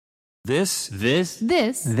This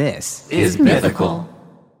is Mythical.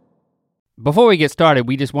 Before we get started,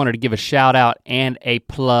 we just wanted to give a shout out and a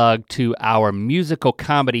plug to our musical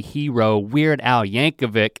comedy hero, Weird Al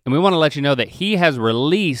Yankovic. And we want to let you know that he has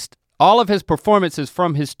released all of his performances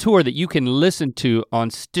from his tour that you can listen to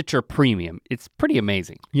on Stitcher Premium. It's pretty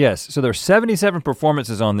amazing. Yes, so there's 77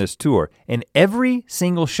 performances on this tour, and every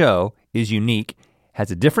single show is unique,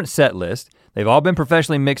 has a different set list. They've all been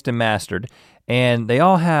professionally mixed and mastered, and they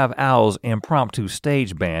all have Al's impromptu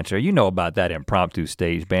stage banter. You know about that impromptu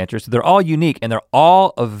stage banter. So they're all unique, and they're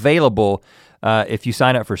all available if you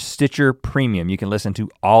sign up for Stitcher Premium. You can listen to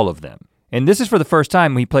all of them. And this is for the first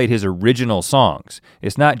time he played his original songs.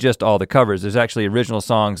 It's not just all the covers. There's actually original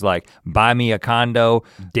songs like Buy Me a Condo,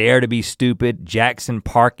 Dare to Be Stupid, Jackson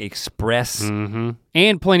Park Express. Mm-hmm.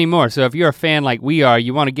 And plenty more. So if you're a fan like we are,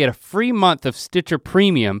 you wanna get a free month of Stitcher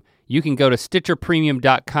Premium, you can go to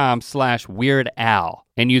stitcherpremium.com/weirdal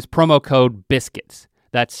and use promo code BISCUITS.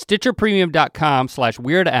 That's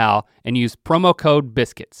stitcherpremium.com/weirdal and use promo code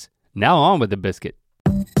BISCUITS. Now on with the biscuit.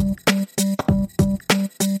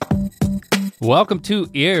 Welcome to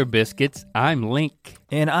Ear Biscuits. I'm Link.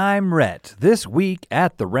 And I'm Rhett. This week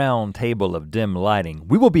at the round table of dim lighting,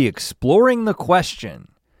 we will be exploring the question,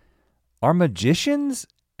 are magicians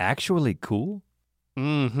actually cool?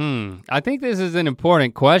 I think this is an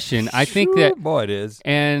important question. I think that, boy, it is.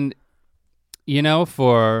 And you know,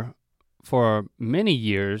 for many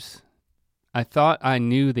years, I thought I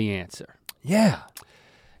knew the answer. Yeah.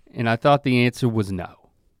 And I thought the answer was no.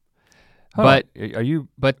 Huh.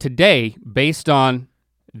 But today, based on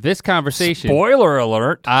this conversation, spoiler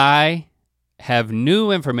alert, I have new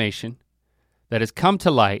information that has come to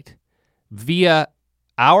light via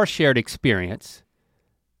our shared experience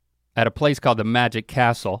at a place called the Magic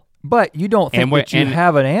Castle. But you don't think that you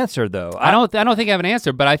have an answer though. I don't think I have an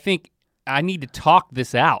answer, but I think I need to talk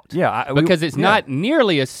this out. Yeah. Because it's not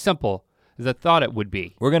nearly as simple as I thought it would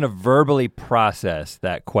be. We're gonna verbally process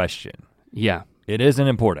that question. Yeah. It is an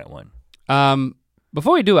important one.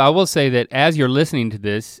 Before we do, I will say that as you're listening to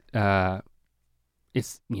this,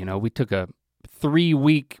 it's, you know, we took a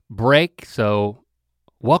 3-week break, so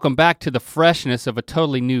welcome back to the freshness of a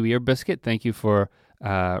totally new Ear Biscuit. Thank you for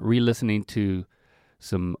re-listening to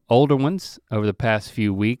some older ones over the past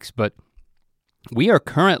few weeks, but we are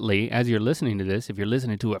currently, as you're listening to this, if you're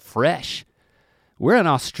listening to it fresh, we're in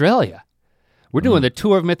Australia. We're doing the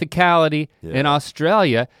tour of Mythicality in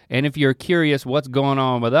Australia, and if you're curious what's going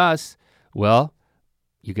on with us, well,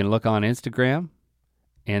 you can look on Instagram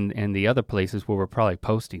and the other places where we're probably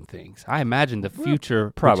posting things. I imagine the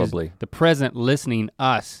future, probably the present listening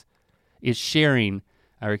us, is sharing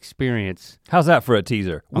our experience. How's that for a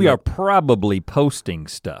teaser? We are probably posting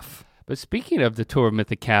stuff. But speaking of the tour of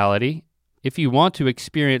Mythicality, if you want to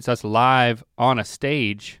experience us live on a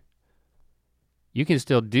stage, you can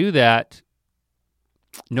still do that.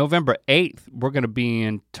 November 8th, we're gonna be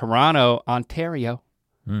in Toronto, Ontario.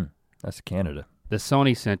 That's Canada. The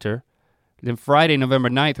Sony Center. Then Friday, November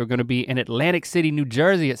 9th, we're gonna be in Atlantic City, New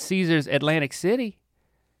Jersey at Caesars Atlantic City,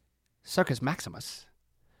 Circus Maximus.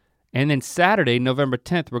 And then Saturday, November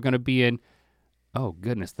 10th, we're gonna be in, oh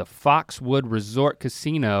goodness, the Foxwood Resort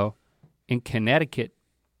Casino in Connecticut.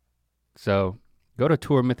 So go to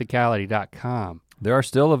tourmythicality.com. There are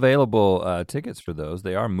still available tickets for those.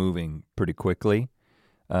 They are moving pretty quickly.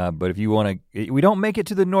 But if you wanna, we don't make it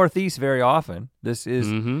to the Northeast very often. This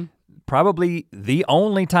is probably the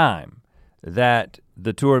only time that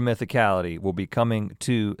the tour of Mythicality will be coming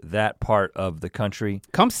to that part of the country.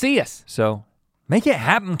 Come see us. So make it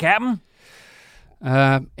happen, Captain.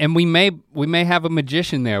 And we may have a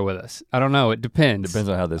magician there with us. I don't know, it depends. Depends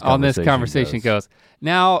on how this conversation goes.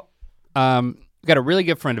 Now, we got a really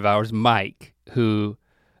good friend of ours, Mike, who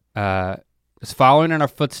is following in our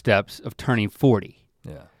footsteps of turning 40.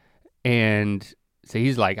 Yeah. And so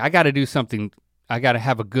he's like, I gotta do something, I gotta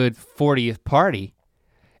have a good 40th party.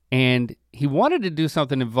 And he wanted to do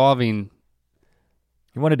something involving,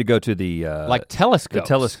 he wanted to go to the like telescopes. The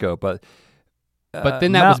telescope. But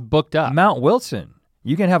then that was booked up. Mount Wilson,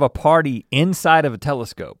 you can have a party inside of a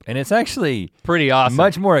telescope, and it's actually pretty awesome.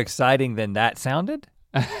 Much more exciting than that sounded.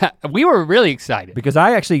 We were really excited. Because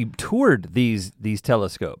I actually toured these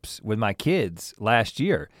telescopes with my kids last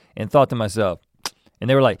year and thought to myself, and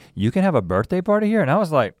they were like, you can have a birthday party here? And I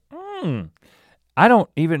was like, I don't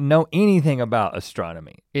even know anything about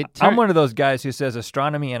astronomy. I'm one of those guys who says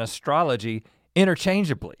astronomy and astrology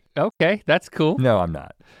interchangeably. Okay, that's cool. No, I'm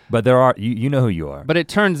not. But there are, you know who you are. But it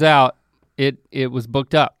turns out it was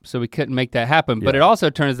booked up, so we couldn't make that happen. Yeah. But it also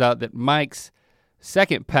turns out that Mike's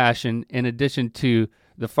second passion, in addition to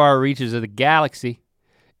the far reaches of the galaxy,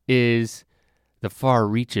 is the far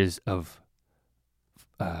reaches of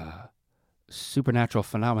supernatural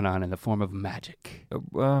phenomenon in the form of magic.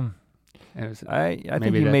 I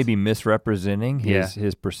think he may be misrepresenting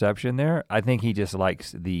his perception there. I think he just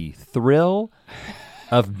likes the thrill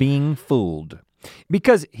of being fooled.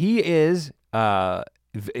 Because he is a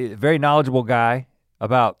very knowledgeable guy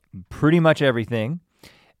about pretty much everything.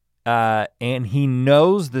 And he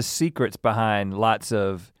knows the secrets behind lots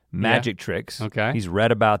of magic tricks. Okay. He's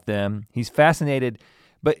read about them. He's fascinated,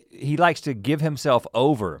 but he likes to give himself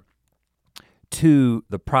over to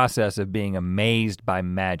the process of being amazed by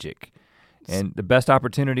magic. And the best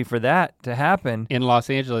opportunity for that to happen in Los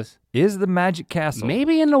Angeles is the Magic Castle.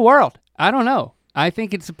 Maybe in the world. I don't know. I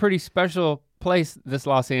think it's a pretty special place, this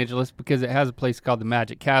Los Angeles, because it has a place called the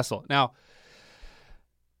Magic Castle. Now,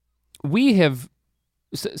 we have,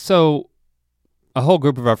 so a whole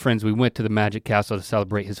group of our friends, we went to the Magic Castle to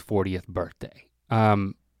celebrate his 40th birthday.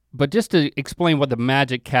 But just to explain what the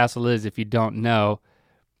Magic Castle is, if you don't know,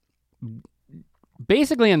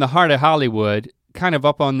 basically in the heart of Hollywood, kind of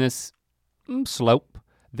up on this slope,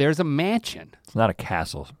 there's a mansion. It's not a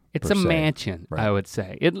castle. It's a mansion, right. I would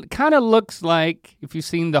say. It kind of looks like if you've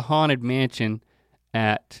seen the Haunted Mansion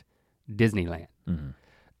at Disneyland.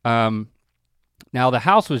 Mm-hmm. Now the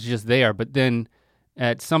house was just there, but then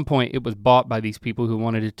at some point it was bought by these people who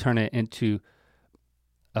wanted to turn it into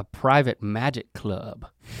a private magic club.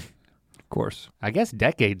 Of course. I guess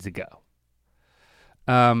decades ago.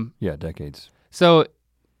 Yeah, decades. So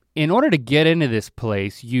in order to get into this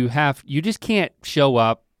place, you just can't show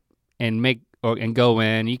up and go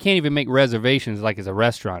in. You can't even make reservations like it's a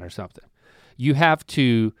restaurant or something. You have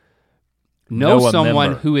to know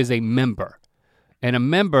someone who is a member. And a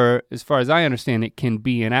member, as far as I understand it, can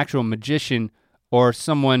be an actual magician or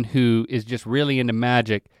someone who is just really into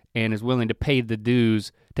magic and is willing to pay the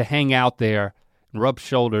dues to hang out there and rub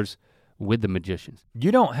shoulders with the magicians.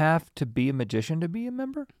 You don't have to be a magician to be a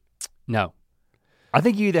member? No. I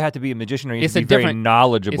think you either have to be a magician or you have to be very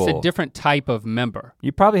knowledgeable. It's a different type of member.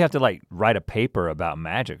 You probably have to like write a paper about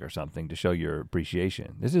magic or something to show your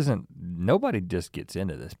appreciation. Nobody just gets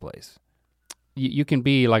into this place. You can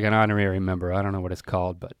be like an honorary member. I don't know what it's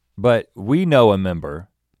called, but. But we know a member.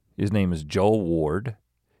 His name is Joel Ward.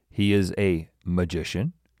 He is a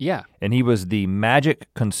magician. Yeah. And he was the magic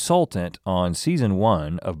consultant on season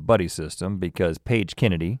 1 of Buddy System because Paige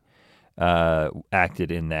Kennedy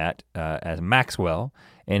acted in that as Maxwell,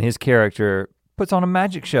 and his character puts on a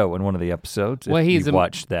magic show in one of the episodes. Well, you've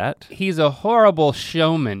watched that. He's a horrible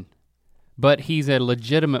showman, but he's a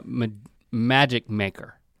legitimate magic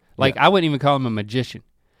maker. Like, I wouldn't even call him a magician.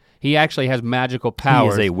 He actually has magical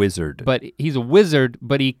powers. He is a wizard. But he's a wizard,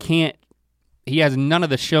 but he has none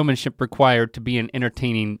of the showmanship required to be an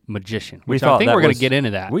entertaining magician, which I think we're gonna get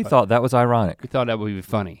into that. We thought that was ironic. We thought that would be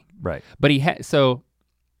funny. Right. But so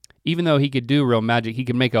even though he could do real magic, he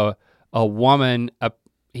could make a woman,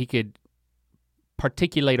 he could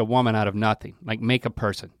particulate a woman out of nothing, like make a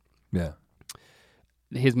person. Yeah.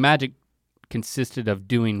 His magic consisted of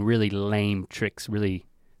doing really lame tricks, really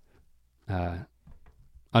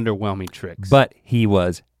underwhelming tricks. But he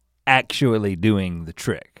was actually doing the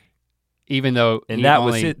trick. Even though and that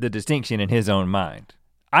was the distinction in his own mind.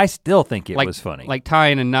 I still think it was funny. Like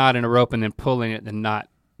tying a knot in a rope and then pulling it, the knot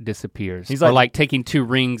disappears. He's or like taking 2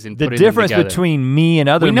 rings and putting them together. The difference between me and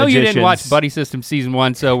other magicians. We know you didn't watch Buddy System season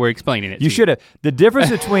 1, so we're explaining it. You should have. The difference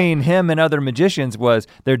between him and other magicians was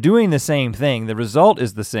they're doing the same thing. The result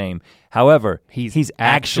is the same. However, he's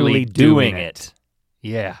actually doing it.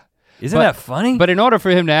 Yeah. Isn't that funny? But in order for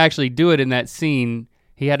him to actually do it in that scene,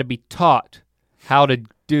 he had to be taught how to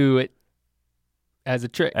do it as a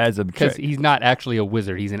trick. Because he's not actually a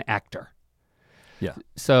wizard, he's an actor. Yeah.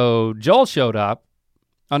 So Joel showed up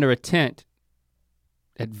under a tent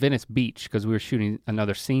at Venice Beach because we were shooting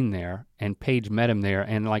another scene there, and Paige met him there,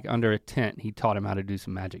 and like under a tent, he taught him how to do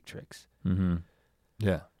some magic tricks. Mm-hmm.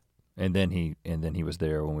 Yeah. And then he was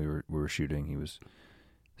there when we were shooting. He was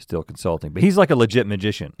still consulting, but he's like a legit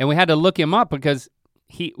magician. And we had to look him up because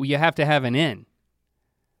you have to have an in.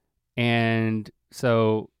 And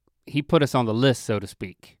so he put us on the list, so to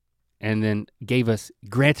speak, and then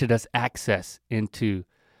granted us access into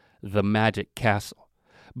the Magic Castle.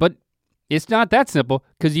 But it's not that simple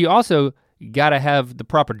because you also gotta have the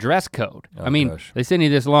proper dress code. They send you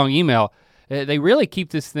this long email. They really keep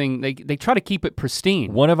this thing, they try to keep it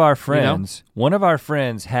pristine. One of our friends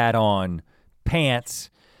had on pants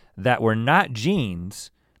that were not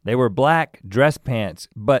jeans. They were black dress pants,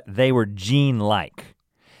 but they were jean-like.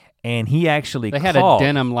 And he actually They had a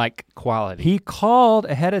denim-like quality. He called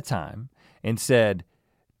ahead of time and said,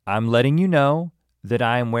 I'm letting you know that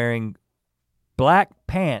I am wearing black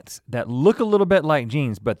pants that look a little bit like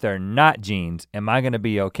jeans, but they're not jeans. Am I gonna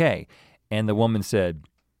be okay? And the woman said,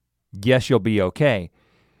 yes, you'll be okay.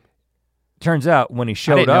 Turns out when he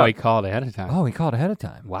showed up. I didn't know he called ahead of time. Oh, he called ahead of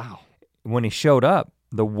time. Wow. When he showed up,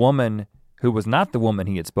 the woman who was not the woman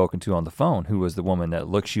he had spoken to on the phone, who was the woman that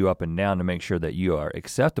looks you up and down to make sure that you are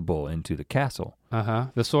acceptable into the castle.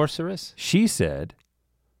 The sorceress? She said,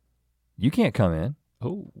 you can't come in.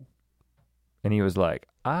 Oh. And he was like,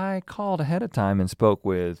 I called ahead of time and spoke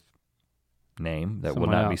with name that will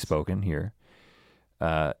not be spoken here.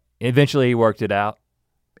 Eventually he worked it out.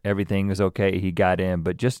 Everything was okay, he got in,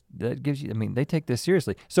 but just that gives you, I mean, they take this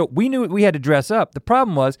seriously. So we knew we had to dress up. The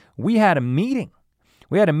problem was we had a meeting.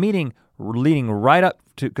 We had a meeting leading right up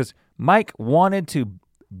to, because Mike wanted to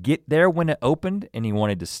get there when it opened and he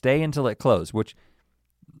wanted to stay until it closed, which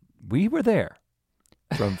we were there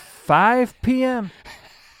from 5 p.m.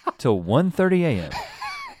 till 1:30 a.m.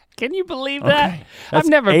 Can you believe that? Okay. That's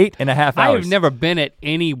 8.5 hours. I have never been at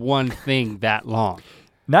any one thing that long.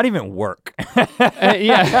 Not even work.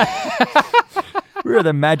 Yeah. We were at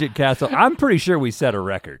the Magic Castle. I'm pretty sure we set a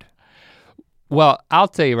record. Well, I'll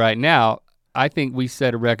tell you right now, I think we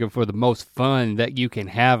set a record for the most fun that you can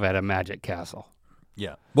have at a Magic Castle.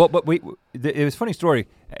 Yeah. Well, but it was a funny story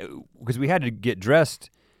because we had to get dressed.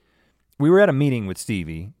 We were at a meeting with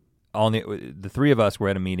Stevie. The three of us were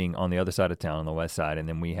at a meeting on the other side of town, on the west side, and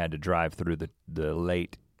then we had to drive through the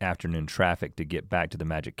late afternoon traffic to get back to the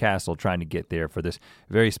Magic Castle, trying to get there for this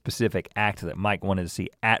very specific act that Mike wanted to see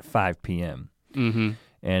at 5 p.m. Mm-hmm.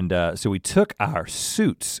 And so we took our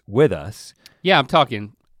suits with us. Yeah, I'm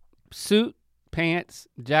talking suit, pants,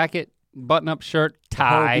 jacket, button-up shirt,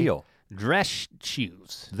 tie, whole deal. Dress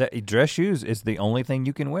shoes. Dress shoes is the only thing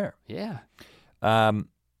you can wear. Yeah.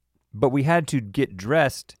 But we had to get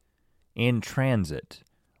dressed in transit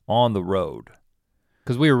on the road.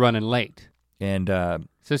 Because we were running late. And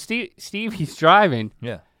so Steve, he's driving.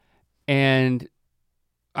 Yeah. And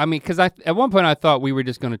I mean, because at one point I thought we were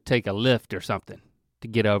just gonna take a lift or something to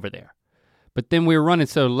get over there. But then we were running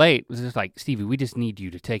so late, it was just like, Stevie, we just need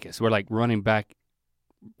you to take us. We're like running back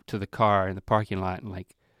to the car in the parking lot and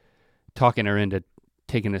like talking her into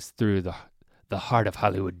taking us through the heart of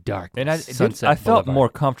Hollywood darkness. And I felt more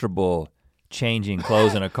comfortable changing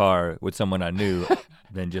clothes in a car with someone I knew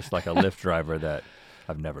than just like a Lyft driver that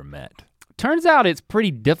I've never met. Turns out it's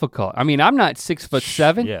pretty difficult. I mean, I'm not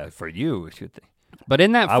 6'7". Yeah, for you. But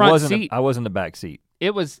in that front seat. I was in the back seat.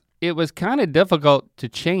 It was kind of difficult to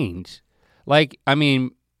change. Like, I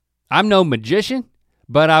mean, I'm no magician,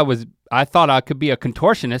 but I thought I could be a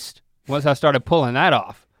contortionist once I started pulling that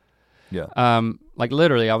off. Yeah. Like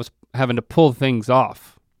literally I was having to pull things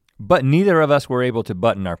off. But neither of us were able to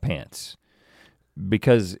button our pants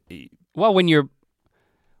because. Well, when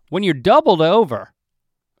you're doubled over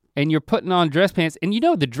and you're putting on dress pants, and you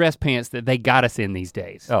know the dress pants that they got us in these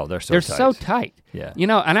days. Oh, they're so tight. They're so tight. Yeah. You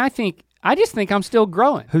know, and I just think I'm still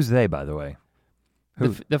growing. Who's they, by the way?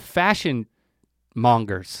 The fashion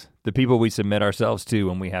mongers. The people we submit ourselves to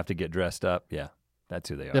when we have to get dressed up. Yeah, that's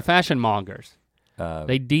who they are. The fashion mongers.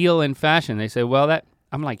 They deal in fashion. They say, well,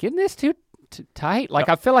 I'm like, isn't this too tight? Like,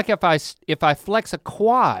 I feel like if I flex a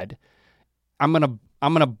quad, I'm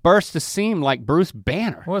gonna burst a seam like Bruce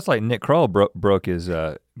Banner. Well, it's like Nick Kroll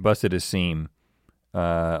busted his seam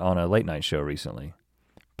on a late night show recently.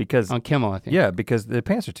 Because on Kimmel, I think. Yeah, because the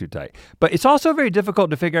pants are too tight. But it's also very difficult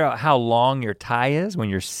to figure out how long your tie is when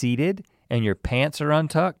you're seated and your pants are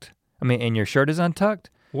untucked. And your shirt is untucked.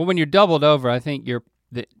 Well, when you're doubled over, I think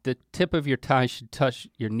the tip of your tie should touch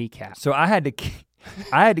your kneecap. So I had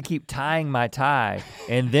to keep tying my tie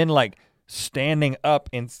and then like standing up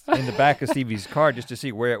in the back of Stevie's car just to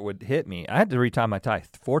see where it would hit me. I had to retie my tie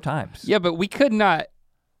 4 times. Yeah, but we could not.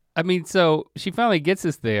 I mean, so she finally gets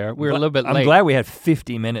us there. We were a little bit late. I'm glad we had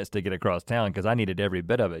 50 minutes to get across town because I needed every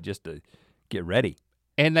bit of it just to get ready.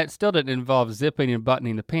 And that still didn't involve zipping and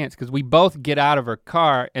buttoning the pants because we both get out of our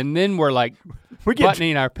car and then we're like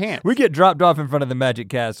buttoning our pants. We get dropped off in front of the Magic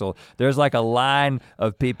Castle. There's like a line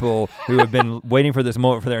of people who have been waiting for this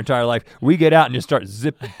moment for their entire life. We get out and just start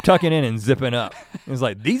tucking in and zipping up. It's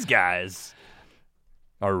like, these guys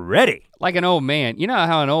are ready. Like an old man. You know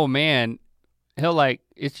how an old man, he'll like,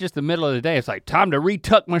 it's just the middle of the day. It's like, time to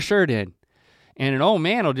retuck my shirt in. And an old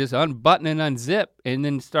man will just unbutton and unzip and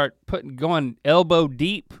then start going elbow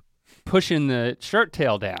deep, pushing the shirt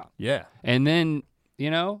tail down. Yeah. And then,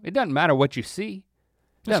 it doesn't matter what you see.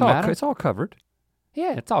 It's all covered.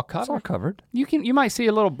 Yeah, it's all covered. It's all covered. You might see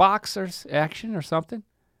a little boxer's action or something.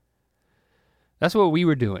 That's what we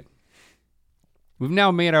were doing. We've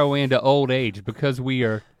now made our way into old age because we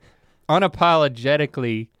are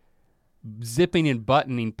unapologetically zipping and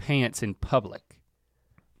buttoning pants in public.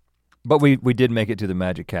 But we did make it to the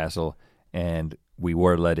Magic Castle, and we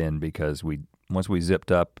were let in because once we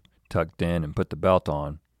zipped up, tucked in, and put the belt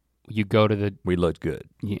on, we looked good.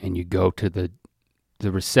 And you go to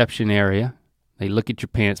the reception area. They look at your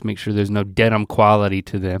pants, make sure there's no denim quality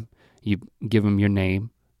to them. You give them your name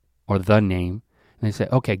or the name, and they say,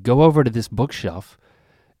 okay, go over to this bookshelf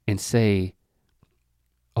and say,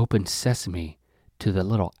 open sesame to the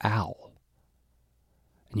little owl.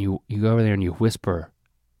 And you go over there and you whisper,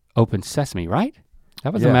 open sesame, right?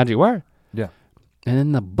 That was the magic word. Yeah. And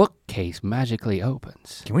then the bookcase magically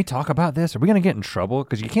opens. Can we talk about this? Are we gonna get in trouble?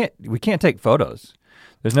 Because we can't take photos.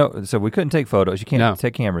 So we couldn't take photos. You can't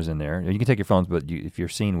take cameras in there. You can take your phones, but if you're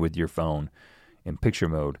seen with your phone in picture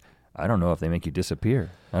mode, I don't know if they make you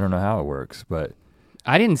disappear. I don't know how it works, but.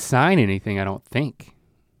 I didn't sign anything, I don't think.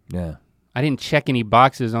 Yeah. I didn't check any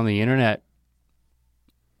boxes on the internet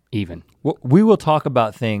even. Well, we will talk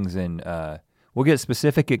about things and we'll get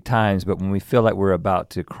specific at times, but when we feel like we're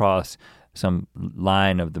about to cross some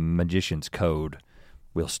line of the magician's code,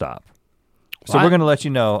 we'll stop. So we're gonna let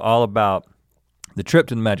you know all about the trip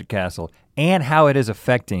to the Magic Castle and how it is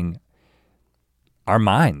affecting our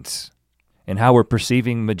minds and how we're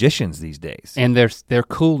perceiving magicians these days. And their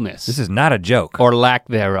coolness. This is not a joke. Or lack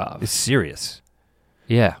thereof. It's serious.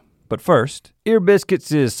 Yeah. But first, Ear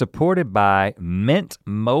Biscuits is supported by Mint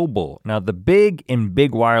Mobile. Now the big in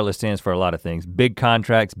Big Wireless stands for a lot of things. Big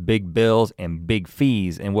contracts, big bills, and big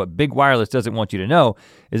fees. And what Big Wireless doesn't want you to know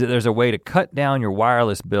is that there's a way to cut down your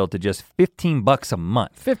wireless bill to just $15 a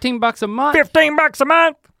month. $15 a month? $15 a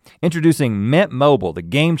month! Introducing Mint Mobile, the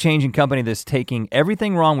game-changing company that's taking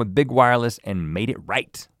everything wrong with Big Wireless and made it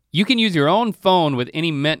right. You can use your own phone with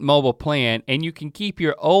any Mint Mobile plan, and you can keep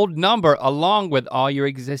your old number along with all your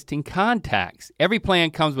existing contacts. Every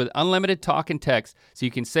plan comes with unlimited talk and text, so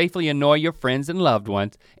you can safely annoy your friends and loved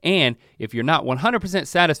ones. And if you're not 100%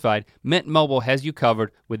 satisfied, Mint Mobile has you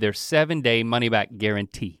covered with their 7-day money-back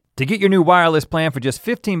guarantee. To get your new wireless plan for just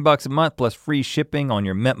 $15 a month plus free shipping on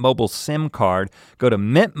your Mint Mobile SIM card, go to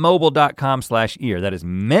mintmobile.com/ear. That is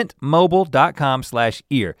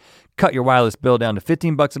mintmobile.com/ear. Cut your wireless bill down to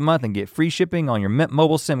 $15 a month and get free shipping on your Mint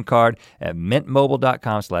Mobile SIM card at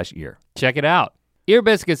mintmobile.com/ear. Check it out. Ear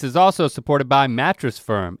Biscuits is also supported by Mattress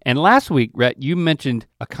Firm. And last week, Rhett, you mentioned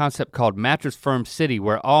a concept called Mattress Firm City,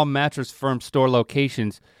 where all Mattress Firm store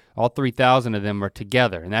locations, all 3,000 of them, are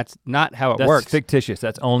together. And that's not how it works. That's fictitious.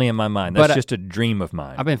 That's only in my mind. That's just a dream of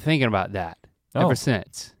mine. I've been thinking about that ever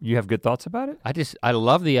since. You have good thoughts about it? I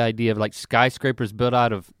love the idea of like skyscrapers built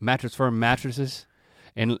out of Mattress Firm mattresses.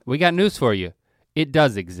 And we got news for you. It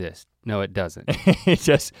does exist. No, it doesn't.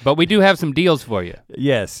 But we do have some deals for you.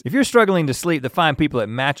 Yes. If you're struggling to sleep, the fine people at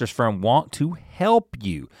Mattress Firm want to help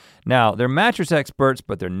you. Now, they're mattress experts,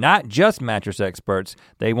 but they're not just mattress experts.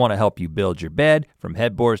 They want to help you build your bed, from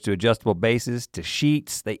headboards to adjustable bases to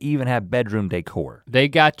sheets. They even have bedroom decor. They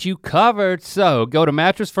got you covered. So go to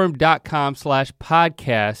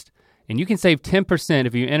mattressfirm.com/podcast and you can save 10%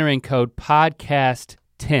 if you enter in code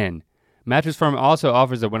podcast10. Mattress Firm also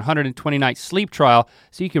offers a 120-night sleep trial,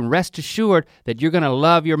 so you can rest assured that you're gonna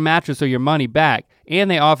love your mattress or your money back. And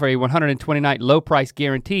they offer a 120-night low price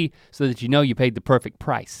guarantee so that you know you paid the perfect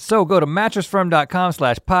price. So go to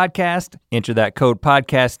mattressfirm.com/podcast, enter that code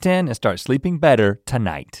podcast10 and start sleeping better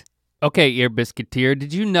tonight. Okay, Ear Biscuiteer,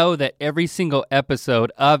 did you know that every single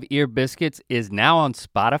episode of Ear Biscuits is now on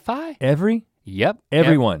Spotify? Every? Yep.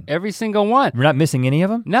 Everyone. Every single one. We're not missing any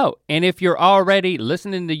of them? No, and if you're already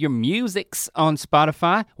listening to your musics on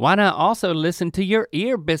Spotify, why not also listen to your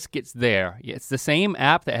Ear Biscuits there? It's the same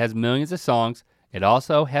app that has millions of songs. It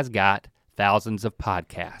also has got thousands of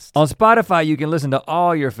podcasts. On Spotify, you can listen to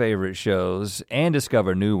all your favorite shows and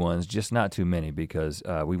discover new ones, just not too many because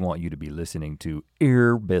we want you to be listening to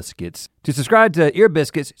Ear Biscuits. To subscribe to Ear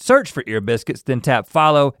Biscuits, search for Ear Biscuits, then tap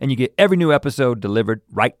follow, and you get every new episode delivered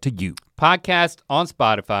right to you. Podcast on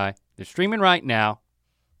Spotify. They're streaming right now,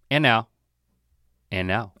 and now, and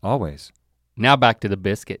now. Always. Now back to the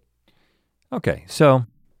biscuit. Okay, so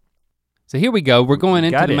here we go. We're going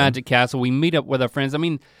into the Magic Castle. We meet up with our friends. I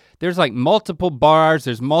mean, there's like multiple bars,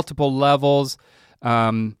 there's multiple levels.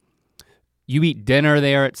 You eat dinner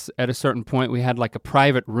there at a certain point. We had like a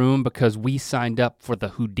private room because we signed up for the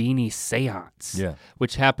Houdini seance,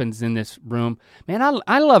 which happens in this room. Man,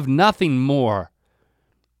 I love nothing more,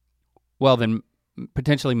 well, than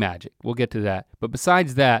potentially magic. We'll get to that. But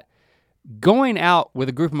besides that, going out with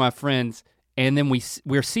a group of my friends and then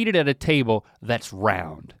we're seated at a table that's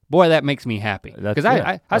round. Boy, that makes me happy. Because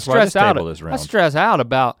I stress out. I stress out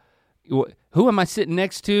about who am I sitting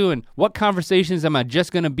next to and what conversations am I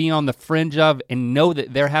just gonna be on the fringe of and know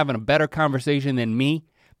that they're having a better conversation than me.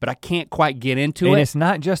 but I can't quite get into it. And it's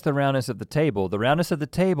not just the roundness of the table. The roundness of the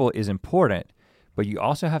table is important, but you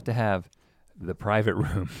also have to have the private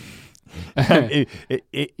room. If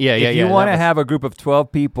you want to have a group of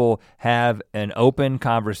 12 people have an open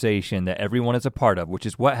conversation that everyone is a part of, which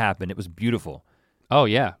is what happened. It was beautiful. Oh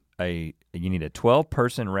yeah. You need a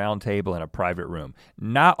 12-person round table in a private room.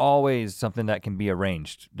 Not always something that can be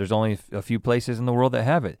arranged. There's only a few places in the world that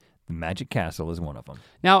have it. The Magic Castle is one of them.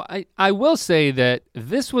 Now, I will say that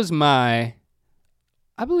this was I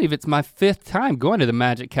believe it's my 5th time going to the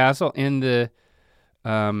Magic Castle in the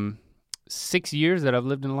 6 years that I've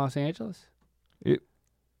lived in Los Angeles. You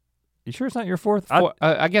sure it's not your 4th?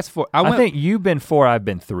 I guess 4. I think you've been 4, I've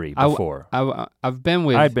been 3 before. I've been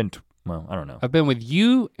with. Well, I don't know. I've been with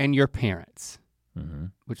you and your parents,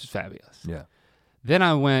 which is fabulous. Yeah. Then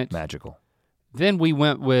I went. Magical. Then we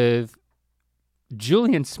went with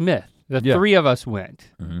Julian Smith. The 3 of us went.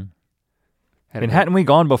 Mm-hmm. And hadn't we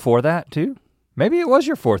gone before that too? Maybe it was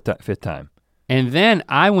your 5th time. And then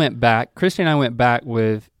I went back, Christy and I went back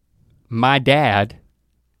with my dad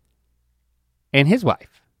and his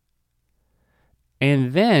wife.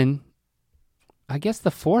 And then I guess the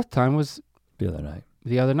 4th time was the other night.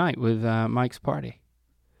 The other night with Mike's party.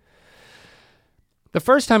 The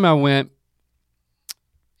first time I went,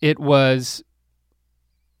 it was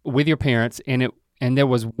with your parents, and there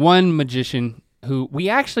was one magician who we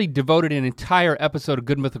actually devoted an entire episode of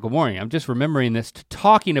Good Mythical Morning. I'm just remembering this, to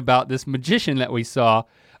talking about this magician that we saw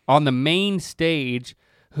on the main stage,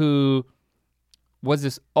 who was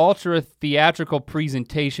this ultra theatrical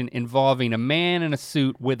presentation involving a man in a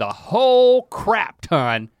suit with a whole crap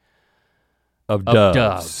ton of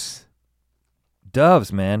doves.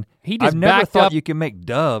 Doves, man. I've never thought you could make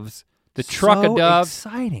doves. The truck of doves.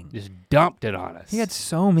 Exciting. Just dumped it on us. He had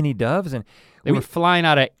so many doves, and they were flying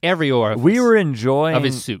out of every orifice. We were enjoying of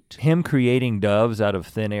his suit. Him creating doves out of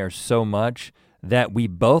thin air so much that we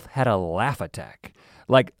both had a laugh attack.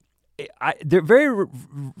 Like, there very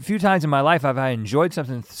few times in my life have I enjoyed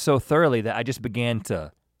something so thoroughly that I just began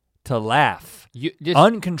to laugh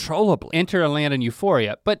uncontrollably. Enter a land in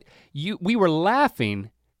euphoria. But we were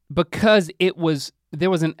laughing because there was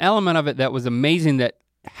an element of it that was amazing, that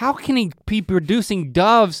how can he be producing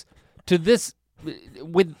doves to this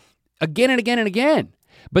with again and again and again?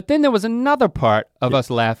 But then there was another part of us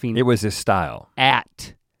laughing. It was his style.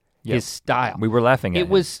 At his style. We were laughing at him.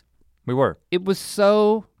 We were. It was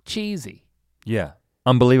so cheesy. Yeah,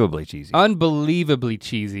 unbelievably cheesy. Unbelievably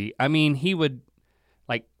cheesy. I mean, he would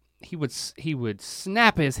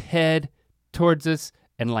snap his head towards us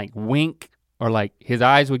and like wink, or like his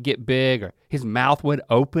eyes would get big, or his mouth would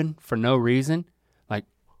open for no reason. Like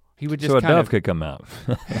he would just so a dove could come out.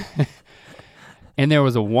 And there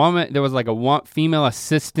was like a female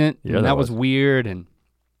assistant, and that was weird.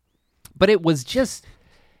 But it was just,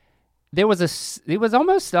 it was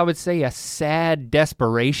almost, I would say, a sad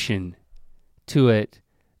desperation to it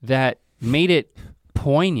that made it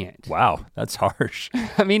poignant. Wow, that's harsh.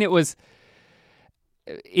 I mean,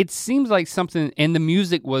 it seems like something, and the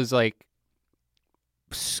music was like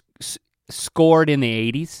scored in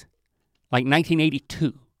the 80s, like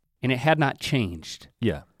 1982, and it had not changed.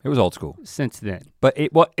 Yeah, it was old school since then. But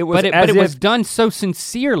it was done so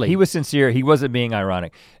sincerely. He was sincere. He wasn't being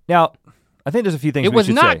ironic. Now, I think there's a few things we should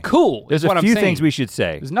say. It was not cool. There's a few things we should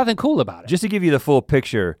say. There's nothing cool about it. Just to give you the full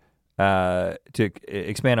picture, to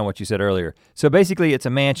expand on what you said earlier. So basically it's a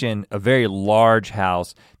mansion, a very large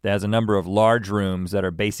house that has a number of large rooms that are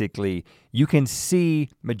basically, you can see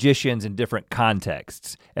magicians in different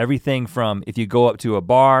contexts. Everything from, if you go up to a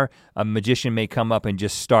bar, a magician may come up and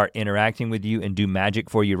just start interacting with you and do magic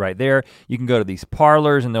for you right there. You can go to these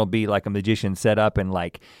parlors and there'll be like a magician set up, and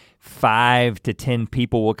like 5 to 10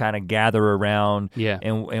 people will kind of gather around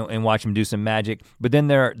and watch him do some magic. But then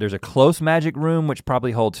there's a close magic room which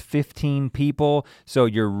probably holds 15 people, so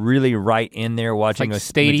you're really right in there watching it's like a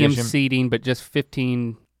stadium magician. Seating, but just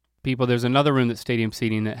 15 people. There's another room that's stadium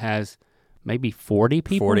seating that has maybe 40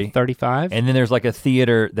 people, 35. And then there's like a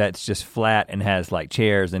theater that's just flat and has like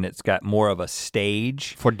chairs, and it's got more of a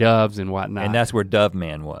stage. For doves and whatnot. And that's where Dove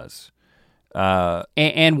Man was.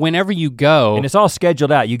 And whenever you go, and it's all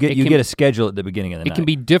scheduled out. You get a schedule at the beginning of the night. It can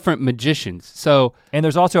be different magicians. So, and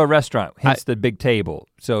there's also a restaurant, hence the big table.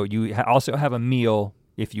 So you also have a meal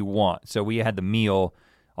if you want. So we had the meal,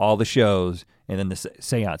 all the shows, and then the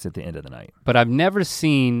seance at the end of the night. But I've never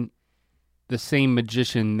seen the same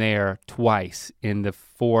magician there twice in the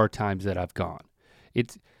 4 times that I've gone.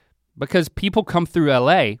 It's because people come through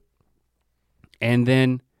LA and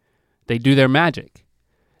then they do their magic.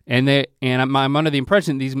 And I'm under the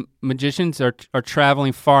impression these magicians are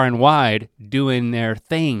traveling far and wide doing their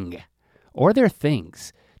thing or their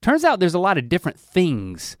things Turns out there's a lot of different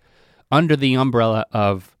things under the umbrella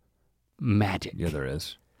of magic. Yeah, there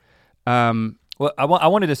is. Well, I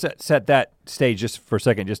wanted to set that stage just for a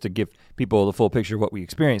second, just to give people the full picture of what we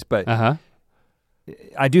experienced. But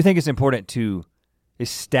I do think it's important to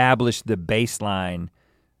establish the baseline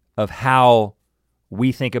of how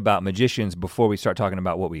we think about magicians before we start talking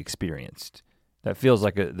about what we experienced. That feels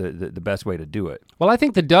like the best way to do it. Well, I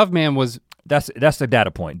think the Dove Man was. That's the data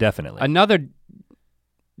point, definitely. Another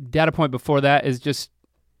data point before that is just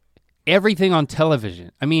everything on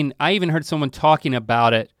television. I mean, I even heard someone talking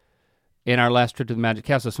about it in our last trip to the Magic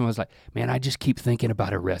Castle. Someone was like, man, I just keep thinking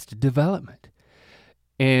about Arrested Development.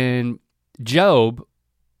 And Job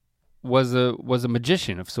was a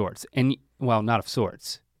magician of sorts. And well, not of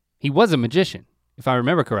sorts. He was a magician, if I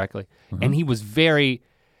remember correctly. Mm-hmm. And he was very,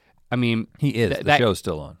 I mean. He is, the show's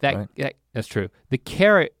still on, right? That's true. The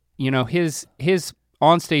carrot, his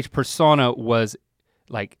onstage persona was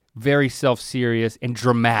like very self-serious and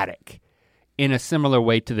dramatic in a similar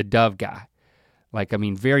way to the Dove guy. Like, I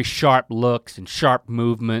mean, very sharp looks and sharp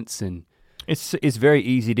movements and. It's very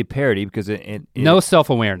easy to parody because it no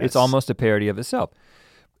self-awareness. It's almost a parody of itself.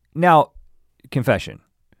 Now, confession.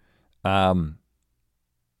 I've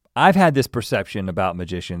had this perception about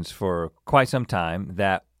magicians for quite some time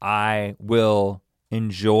that I will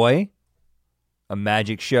enjoy a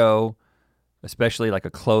magic show, especially like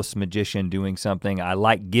a close magician doing something. I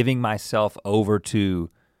like giving myself over to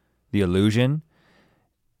the illusion,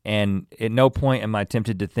 and at no point am I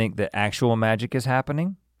tempted to think that actual magic is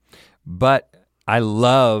happening. But I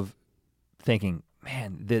love thinking,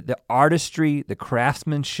 man, the artistry, the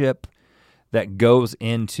craftsmanship that goes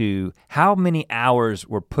into how many hours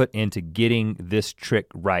were put into getting this trick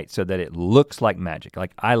right so that it looks like magic.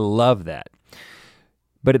 Like, I love that.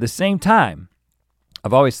 But at the same time,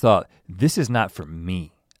 I've always thought, this is not for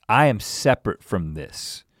me. I am separate from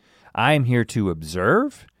this. I am here to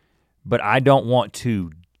observe, but I don't want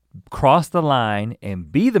to cross the line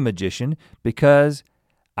and be the magician because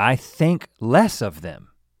I think less of them,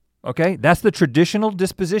 okay? That's the traditional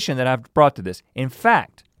disposition that I've brought to this. In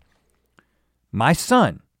fact, my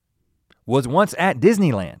son was once at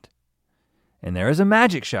Disneyland, and there is a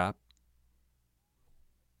magic shop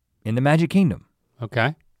in the Magic Kingdom.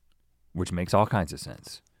 Okay. Which makes all kinds of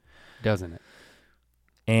sense. Doesn't it?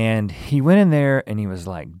 And he went in there and he was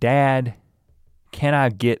like, Dad, can I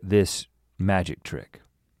get this magic trick?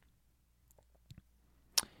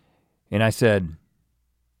 And I said,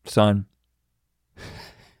 son,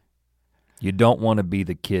 you don't want to be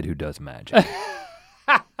the kid who does magic.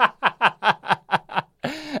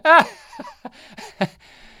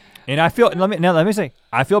 And I feel, let me say,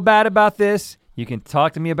 I feel bad about this. You can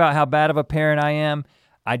talk to me about how bad of a parent I am.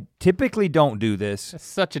 I typically don't do this. That's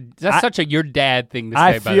such a your dad thing to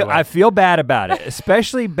say, by the way. I feel bad about it,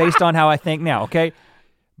 especially based on how I think now, okay?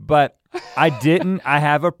 But I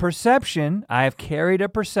have a perception, I have carried a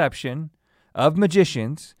perception of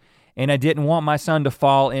magicians, and I didn't want my son to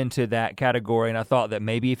fall into that category, and I thought that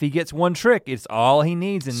maybe if he gets one trick, it's all he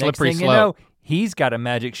needs, and slippery next thing slope. you know, he's got a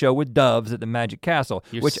magic show with doves at the Magic Castle,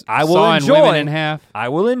 You're which I will sawing enjoy. women in half. I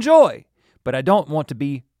will enjoy, but I don't want to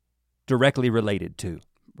be directly related to.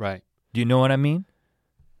 Right. Do you know what I mean?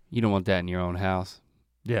 You don't want that in your own house.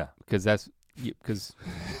 Yeah. Because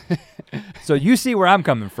So you see where I'm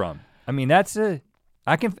coming from. I mean, I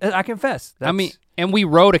confess. I mean, and we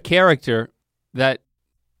wrote a character that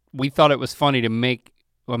we thought it was funny to make.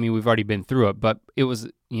 I mean, we've already been through it, but it was,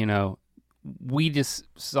 we just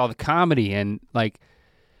saw the comedy and like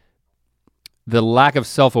the lack of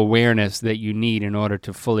self-awareness that you need in order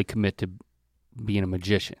to fully commit to being a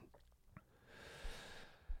magician.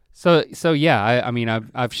 So yeah, I mean,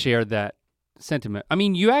 I've shared that sentiment. I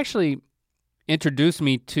mean, you actually introduced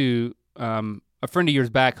me to a friend of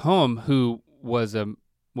yours back home who was a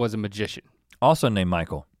magician. Also named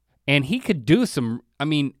Michael. And he could do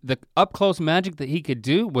the up close magic that he could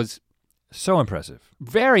do was so impressive.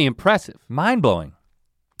 Very impressive. Mind-blowing.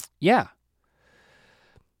 Yeah.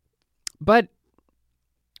 But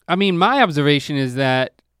I mean, my observation is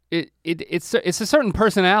that it's a certain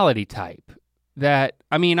personality type that,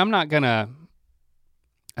 I mean, I'm not gonna,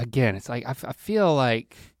 again, it's like, I feel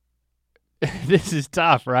like this is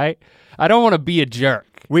tough, right? I don't wanna be a jerk.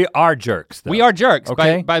 We are jerks, though. We are jerks,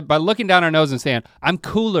 okay? by looking down our nose and saying, I'm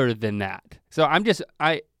cooler than that. So I'm just,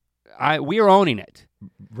 we are owning it.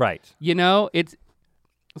 Right. It's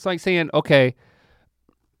like saying, okay,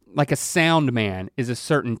 like a sound man is a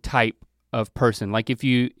certain type of person. Like if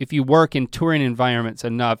you work in touring environments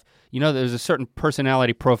enough, there's a certain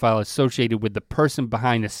personality profile associated with the person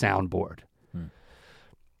behind the soundboard.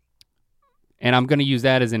 And I'm gonna use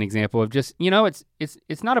that as an example of just,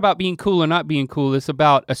 it's not about being cool or not being cool, it's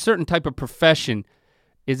about a certain type of profession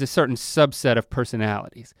is a certain subset of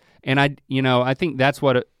personalities. And I think that's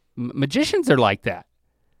what magicians are like that.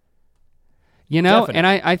 Definitely. And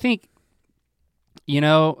I think,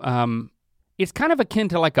 it's kind of akin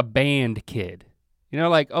to like a band kid.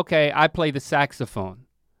 Like, okay, I play the saxophone.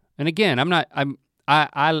 And again,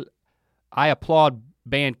 I applaud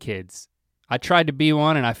band kids. I tried to be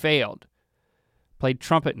one and I failed. Played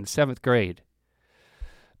trumpet in 7th grade.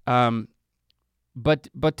 But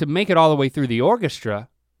to make it all the way through the orchestra,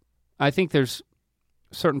 I think there's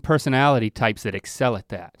certain personality types that excel at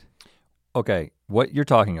that. Okay, what you're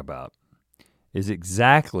talking about is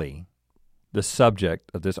exactly the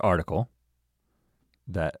subject of this article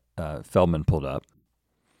that Feldman pulled up.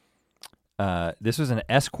 This was an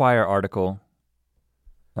Esquire article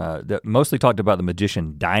that mostly talked about the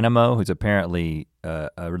magician Dynamo, who's apparently a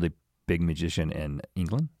really big magician in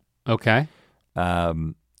England. Okay.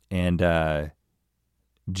 And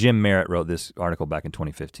Jim Merritt wrote this article back in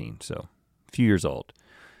 2015, so a few years old.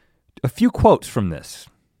 A few quotes from this.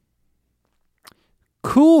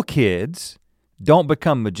 Cool kids don't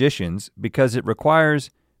become magicians because it requires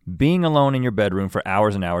being alone in your bedroom for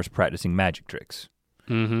hours and hours practicing magic tricks.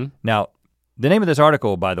 Mm-hmm. Now, the name of this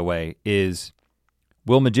article, by the way, is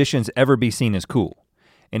Will Magicians Ever Be Seen as Cool?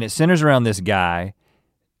 And it centers around this guy,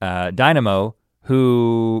 Dynamo,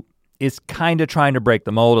 who is kind of trying to break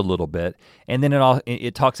the mold a little bit. And then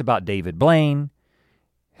it talks about David Blaine,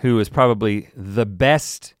 who is probably the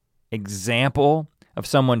best example of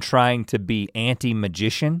someone trying to be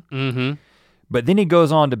anti-magician. Mm-hmm. But then he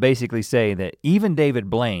goes on to basically say that even David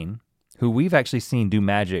Blaine, who we've actually seen do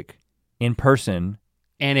magic in person,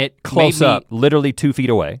 and it close up, literally 2 feet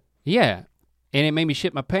away. Yeah, and it made me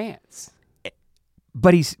shit my pants.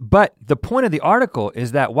 But the point of the article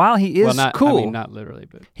is that while he is cool, I mean, not literally,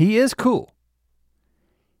 but he is cool.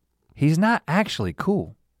 He's not actually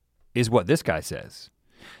cool, is what this guy says.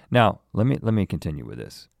 Now, let me continue with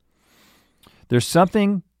this. There's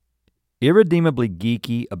something irredeemably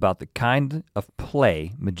geeky about the kind of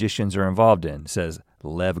play magicians are involved in, says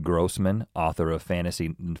Lev Grossman, author of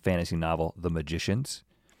fantasy novel The Magicians.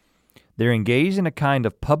 They're engaged in a kind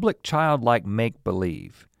of public childlike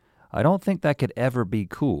make-believe. I don't think that could ever be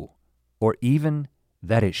cool, or even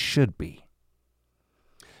that it should be.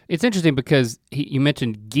 It's interesting because you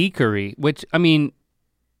mentioned geekery, which, I mean,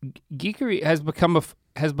 geekery has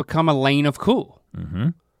become a lane of cool. Mm-hmm.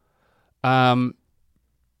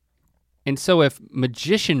 And so if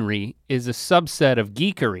magicianry is a subset of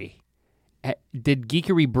geekery, did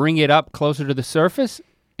geekery bring it up closer to the surface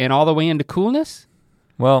and all the way into coolness?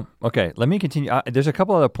 Well, okay, let me continue. There's a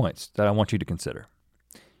couple other points that I want you to consider.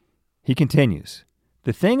 He continues,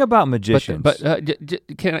 the thing about magicians.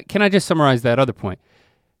 Can I just summarize that other point?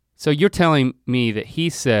 So you're telling me that he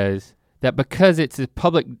says that because it's a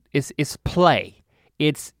public, it's play,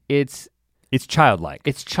 it's childlike.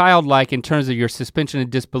 It's childlike in terms of your suspension of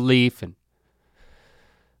disbelief, and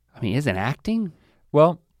I mean, isn't acting?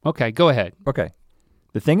 Well, okay, go ahead. Okay,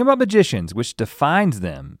 the thing about magicians, which defines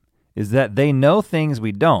them, is that they know things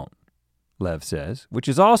we don't, Lev says, which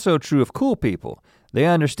is also true of cool people. They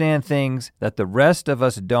understand things that the rest of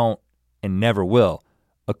us don't and never will.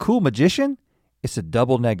 A cool magician, it's a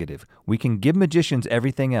double negative. We can give magicians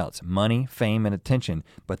everything else, money, fame, and attention,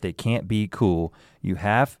 but they can't be cool. You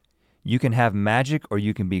can have magic or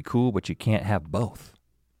you can be cool, but you can't have both.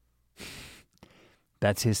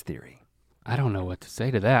 That's his theory. I don't know what to say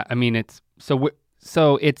to that. I mean,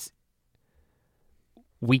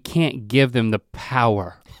 we can't give them the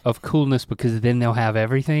power of coolness because then they'll have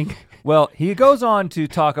everything. Well, he goes on to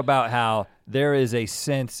talk about how there is a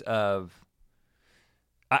sense of,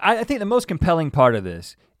 I think the most compelling part of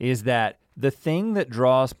this is that the thing that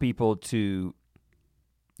draws people to,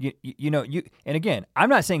 and again, I'm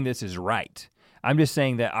not saying this is right. I'm just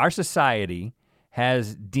saying that our society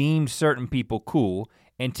has deemed certain people cool,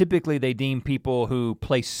 and typically they deem people who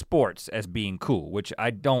play sports as being cool, which I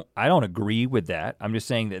don't agree with that. I'm just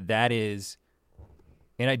saying that is,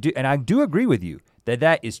 and I do agree with you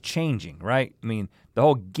that is changing, right? I mean, the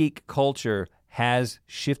whole geek culture has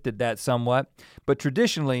shifted that somewhat, but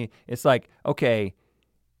traditionally it's like, okay,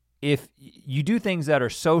 if you do things that are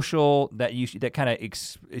social, that kind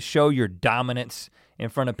of show your dominance in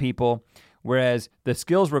front of people, whereas the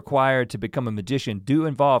skills required to become a magician do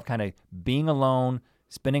involve kind of being alone,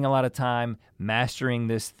 spending a lot of time mastering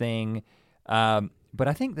this thing. But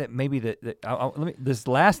I think that maybe this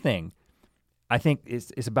last thing, I think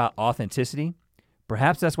is about authenticity.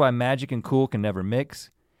 Perhaps that's why magic and cool can never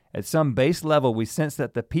mix. At some base level, we sense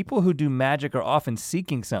that the people who do magic are often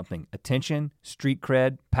seeking something, attention, street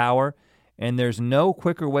cred, power, and there's no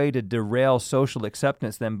quicker way to derail social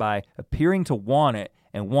acceptance than by appearing to want it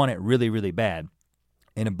and want it really, really bad.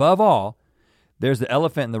 And above all, there's the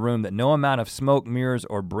elephant in the room that no amount of smoke, mirrors,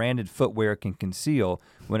 or branded footwear can conceal.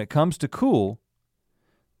 When it comes to cool,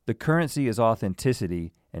 the currency is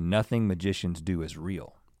authenticity, and nothing magicians do is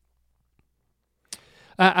real.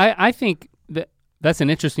 I think that's an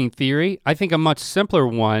interesting theory. I think a much simpler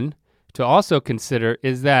one to also consider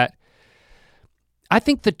is that I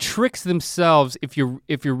think the tricks themselves, if you're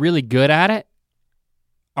really good at it,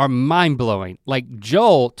 are mind-blowing. Like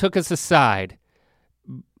Joel took us aside,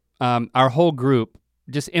 our whole group,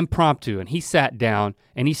 just impromptu, and he sat down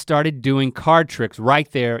and he started doing card tricks right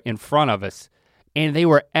there in front of us, and they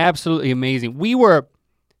were absolutely amazing. We were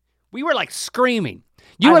like screaming.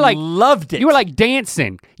 You were like loved it. You were like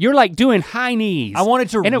dancing. You were like doing high knees. I wanted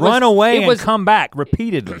to run away and come back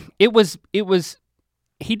repeatedly.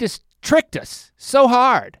 He just tricked us so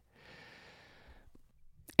hard.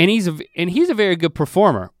 And he's a very good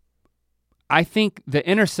performer. I think the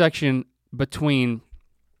intersection between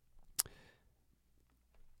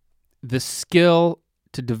the skill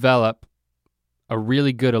to develop a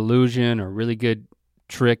really good illusion or really good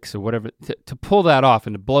tricks or whatever, to pull that off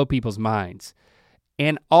and to blow people's minds,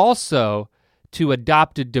 and also to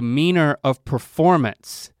adopt a demeanor of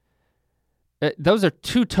performance. Those are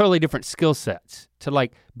two totally different skill sets. To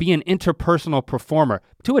like be an interpersonal performer,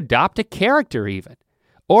 to adopt a character even,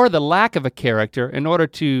 or the lack of a character in order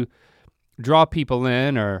to draw people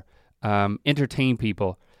in or entertain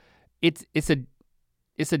people. It's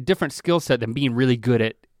a different skill set than being really good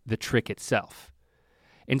at the trick itself.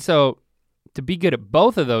 And so to be good at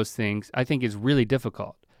both of those things, I think is really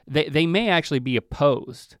difficult. They may actually be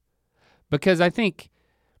opposed, because I think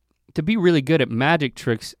to be really good at magic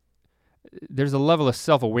tricks, there's a level of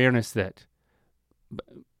self-awareness that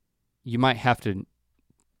you might have to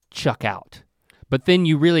chuck out. But then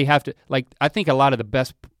you really have to, like, I think a lot of the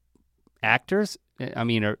best actors, I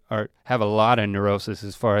mean, are have a lot of neurosis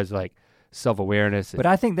as far as like self-awareness. But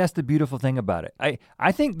I think that's the beautiful thing about it.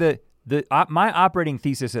 I think my operating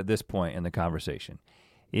thesis at this point in the conversation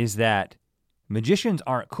is that magicians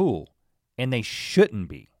aren't cool, and they shouldn't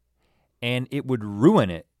be. And it would ruin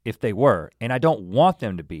it if they were, and I don't want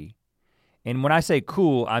them to be. And when I say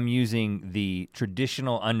cool, I'm using the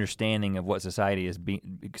traditional understanding of what society is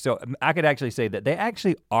being. So I could actually say that they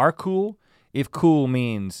actually are cool if cool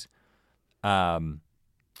means awesome.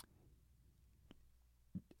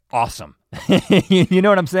 You know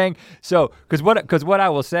what I'm saying? So, because what I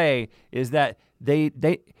will say is that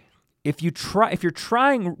if you're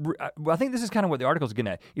trying, I think this is kind of what the article's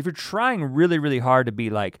getting at. If you're trying really, really hard to be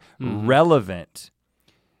like relevant,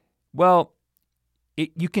 well,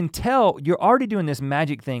 you can tell you're already doing this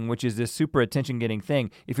magic thing, which is this super attention getting thing.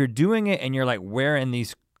 If you're doing it and you're like wearing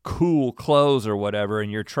these cool clothes or whatever,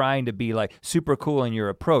 and you're trying to be like super cool in your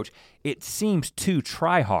approach, it seems too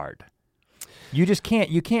try hard. You just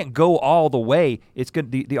can't go all the way. It's good.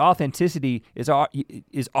 The authenticity is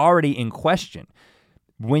already in question.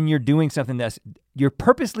 When you're doing something you're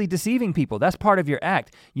purposely deceiving people. That's part of your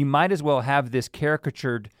act. You might as well have this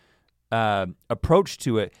caricatured approach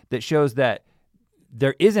to it that shows that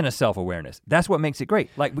there isn't a self-awareness. That's what makes it great.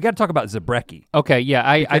 Like, we got to talk about Zabrecky. Okay, yeah,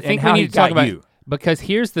 I think we need to talk about you. Because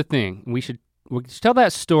here's the thing, we should tell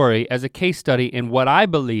that story as a case study in what I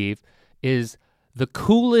believe is the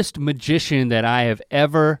coolest magician that I have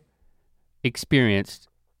ever experienced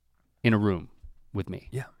in a room with me.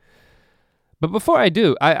 Yeah. But before I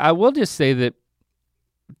do, I will just say that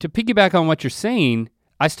to piggyback on what you're saying,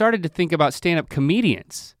 I started to think about stand-up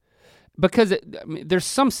comedians because there's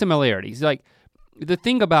some similarities. Like, the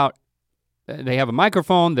thing about, they have a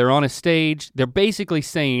microphone, they're on a stage, they're basically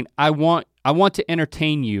saying, I want to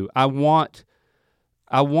entertain you. I want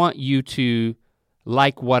you to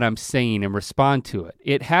like what I'm saying and respond to it.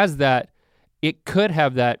 It could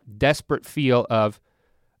have that desperate feel of,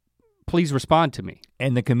 please respond to me.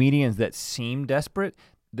 And the comedians that seem desperate,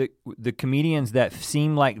 the comedians that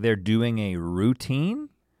seem like they're doing a routine,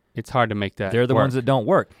 it's hard to make that They're the work. ones that don't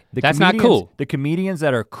work. That's not cool. The comedians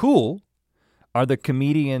that are cool are the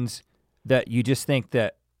comedians that you just think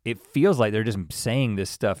that it feels like they're just saying this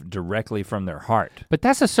stuff directly from their heart. But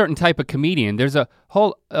that's a certain type of comedian. There's a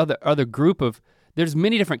whole other group of, there's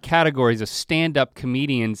many different categories of stand-up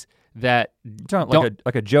comedians that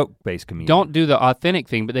like a joke-based comedian. Don't do the authentic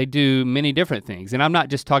thing, but they do many different things. And I'm not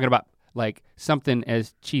just talking about like something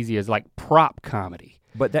as cheesy as like prop comedy.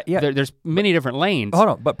 But there's many different lanes. Hold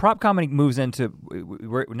on, but prop comedy moves into,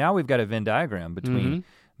 now we've got a Venn diagram between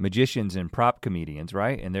magicians and prop comedians,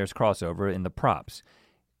 right? And there's crossover in the props.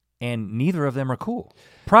 And neither of them are cool.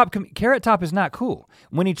 Carrot Top is not cool.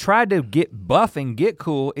 When he tried to get buff and get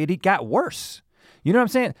cool, it got worse. You know what I'm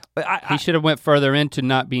saying? He should have went further into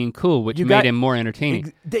not being cool, which made him more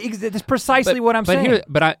entertaining. That's precisely what I'm saying.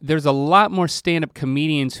 There's a lot more stand-up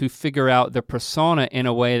comedians who figure out their persona in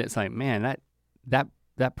a way that's like, man,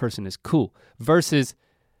 that person is cool. Versus,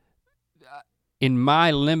 in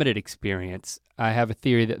my limited experience, I have a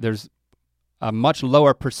theory that there's a much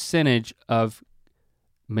lower percentage of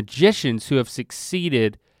magicians who have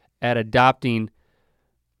succeeded at adopting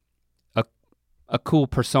a cool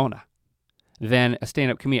persona than a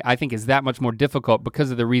stand-up comedian. I think is that much more difficult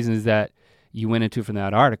because of the reasons that you went into from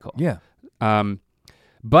that article. Yeah.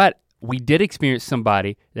 But we did experience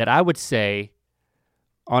somebody that I would say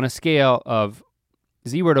on a scale of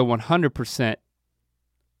 0 to 100%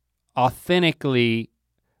 authentically,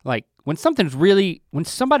 like when somebody's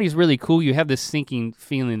really cool, you have this sinking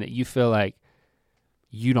feeling that you feel like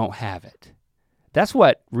you don't have it. That's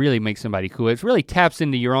what really makes somebody cool. It really taps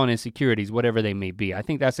into your own insecurities, whatever they may be. I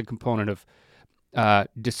think that's a component of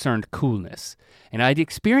discerned coolness. And I'd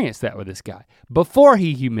experienced that with this guy before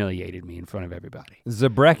he humiliated me in front of everybody.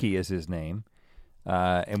 Zabrecki is his name.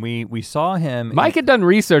 And we saw him. Mike had done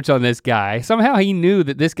research on this guy. Somehow he knew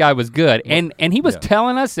that this guy was good. And he was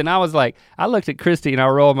telling us, and I was like, I looked at Christy and I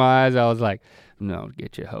rolled my eyes. I was like, no,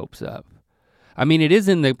 get your hopes up. I mean, it is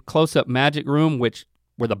in the close-up magic room,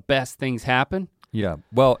 where the best things happen. Yeah,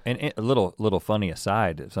 well, and a little funny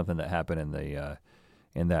aside, something that happened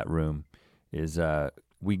in that room is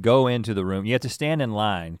we go into the room. You have to stand in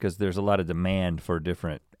line because there's a lot of demand for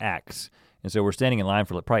different acts, and so we're standing in line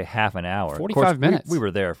for probably half an hour. 45 minutes. We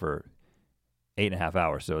were there for 8.5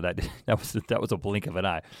 hours, so that was a blink of an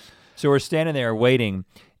eye. So we're standing there waiting,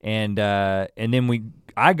 and then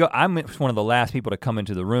I'm one of the last people to come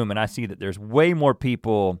into the room, and I see that there's way more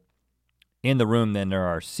people in the room than there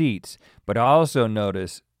are seats, but I also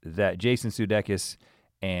notice that Jason Sudeikis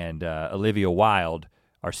and Olivia Wilde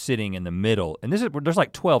are sitting in the middle, and there's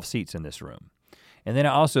like 12 seats in this room. And then I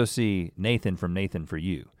also see Nathan from Nathan For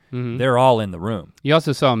You. Mm-hmm. They're all in the room. You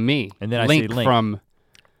also saw me, and then Link I see Link from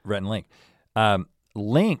Rhett and Link.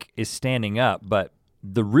 Link is standing up, but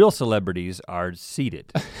the real celebrities are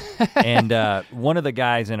seated. And one of the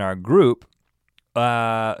guys in our group,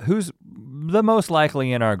 who's the most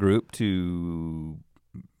likely in our group to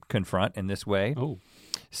confront in this way,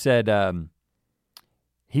 said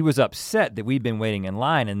he was upset that we've been waiting in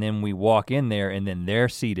line, and then we walk in there and then they're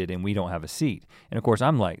seated and we don't have a seat. And of course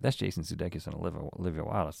I'm like, that's Jason Sudeikis and Olivia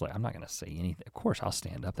Wilde. It's like, I'm not gonna say anything. Of course I'll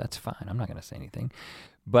stand up, that's fine. I'm not gonna say anything.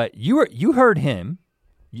 But you heard him,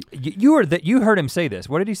 you heard him say this.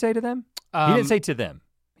 What did he say to them? He didn't say to them.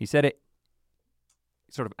 He said it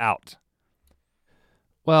sort of out.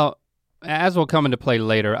 Well, as will come into play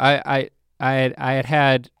later, I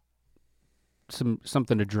had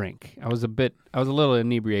something to drink. I was a little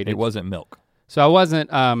inebriated. It wasn't milk. So I wasn't,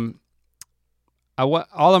 all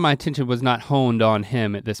of my attention was not honed on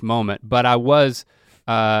him at this moment, but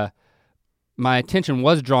my attention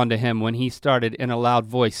was drawn to him when he started in a loud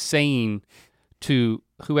voice saying to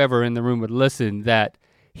whoever in the room would listen that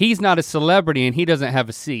he's not a celebrity and he doesn't have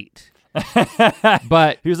a seat.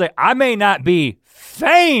 But he was like, I may not be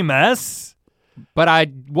famous, but I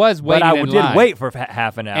was waiting in line. But I did wait for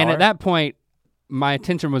half an hour. And at that point, my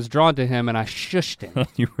attention was drawn to him and I shushed him.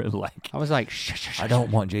 You were like, I was like, shush. I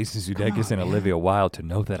don't want Jason Sudeikis and Olivia Wilde to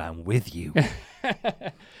know that I'm with you.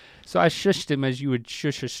 So I shushed him as you would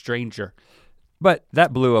shush a stranger. But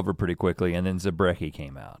that blew over pretty quickly, and then Zabrecki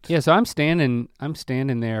came out. Yeah, so I'm standing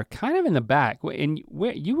there kind of in the back, and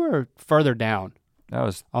you were further down. I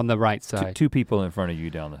was on the right side. Two people in front of you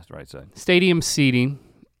down the right side. Stadium seating.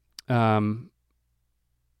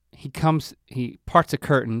 He parts a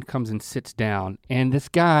curtain, comes and sits down, and this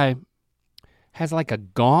guy has like a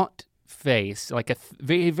gaunt face, like a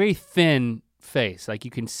very, very thin face. Like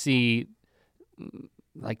you can see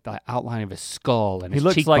like the outline of his skull and his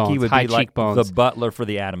cheekbones. He looks like he would be like the butler for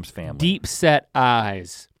the Addams Family. Deep set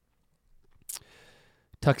eyes.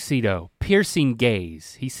 Tuxedo, piercing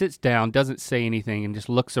gaze. He sits down, doesn't say anything, and just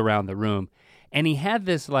looks around the room. And he had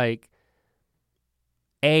this like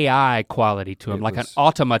AI quality to him, like an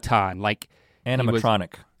automaton, like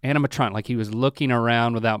animatronic. Like he was looking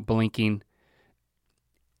around without blinking.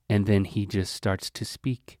 And then he just starts to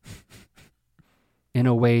speak in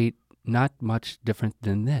a way not much different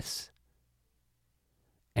than this.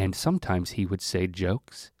 And sometimes he would say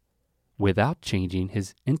jokes without changing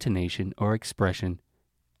his intonation or expression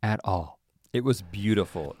at all. It was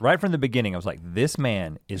beautiful. Right from the beginning, I was like, this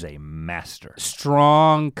man is a master.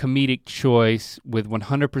 Strong comedic choice with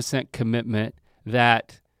 100% commitment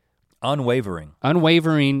that unwavering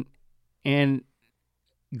and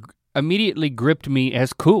immediately gripped me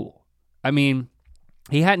as cool. I mean,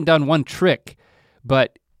 he hadn't done one trick,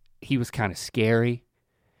 but he was kind of scary.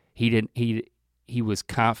 He was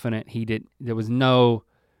confident. There was no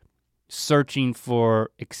searching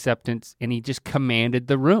for acceptance, and he just commanded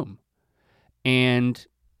the room. And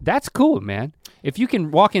that's cool, man. If you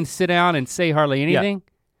can walk in, sit down, and say hardly anything.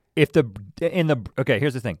 Yeah. Okay,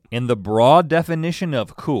 here's the thing. In the broad definition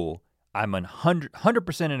of cool, I'm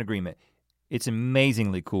 100% in agreement. It's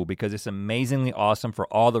amazingly cool because it's amazingly awesome for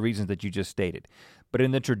all the reasons that you just stated. But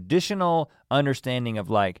in the traditional understanding of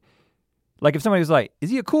like if somebody was like, is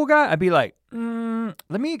he a cool guy? I'd be like,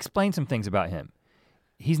 let me explain some things about him.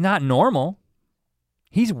 He's not normal.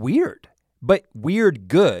 He's weird, but weird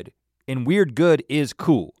good, and weird good is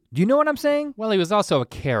cool. Do you know what I'm saying? Well, he was also a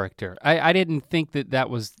character. I didn't think that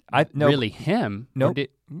was really him. No,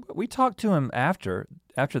 we talked to him after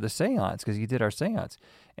the seance because he did our seance.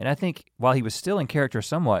 And I think while he was still in character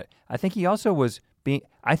somewhat, I think he also was he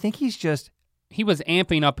was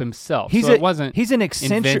amping up himself. He's an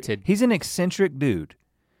eccentric dude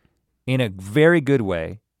in a very good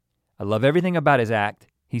way. I love everything about his act.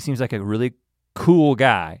 He seems like a really cool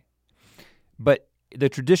guy. But the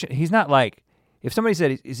tradition, he's not like, if somebody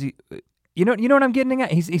said, is he, you know what I'm getting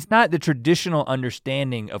at? He's not the traditional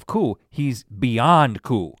understanding of cool. He's beyond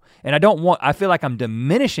cool. And I feel like I'm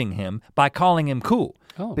diminishing him by calling him cool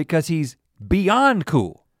because he's beyond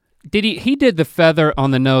cool. He did the feather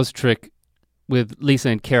on the nose trick with Lisa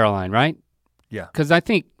and Caroline, right? Yeah. Because I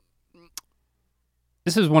think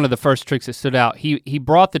this is one of the first tricks that stood out. He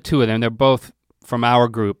brought the two of them, they're both from our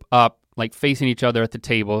group, up, like facing each other at the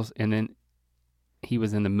tables, and then he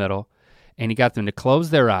was in the middle, and he got them to close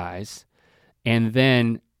their eyes, and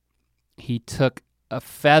then he took a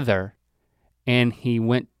feather and he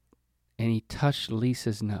went and he touched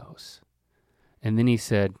Lisa's nose. And then he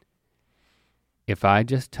said, if I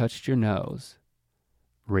just touched your nose,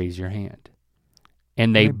 raise your hand.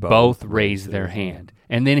 And they both raised their hand.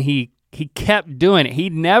 And then he kept doing it. He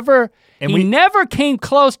never came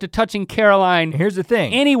close to touching Caroline. Here's the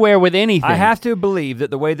thing. Anywhere with anything. I have to believe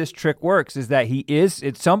that the way this trick works is that he is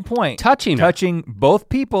at some point touching both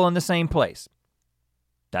people in the same place.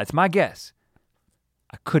 That's my guess.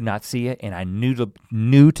 I could not see it, and I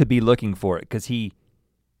knew to be looking for it because he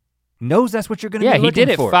knows that's what you're gonna be looking for. Yeah, he did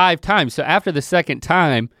it 5 times. So after the second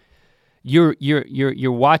time, you're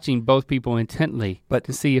watching both people intently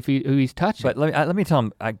to see who he's touching. But let me tell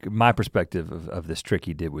him my perspective of this trick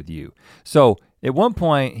he did with you. So at one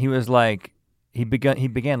point he was like, he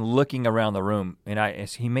began looking around the room, and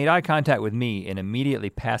he made eye contact with me and immediately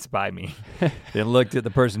passed by me and looked at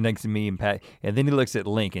the person next to me and then he looks at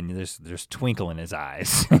Link and there's twinkle in his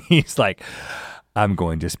eyes. He's like, I'm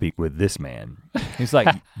going to speak with this man. He's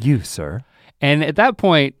like, you, sir. And at that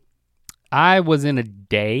point, I was in a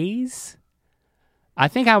daze. I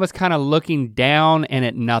think I was kind of looking down and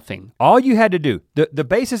at nothing. All you had to do, the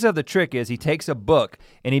basis of the trick is he takes a book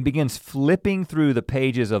and he begins flipping through the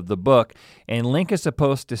pages of the book, and Link is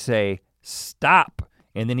supposed to say, stop.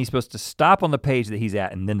 And then he's supposed to stop on the page that he's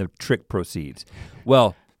at, and then the trick proceeds.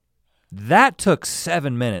 Well, that took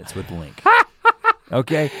 7 minutes with Link.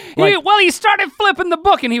 Okay? He started flipping the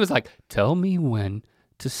book and he was like, tell me when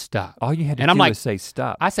to stop. All you had to do was say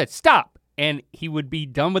stop. I said stop, and he would be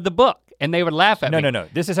done with the book, and they would laugh at me. No.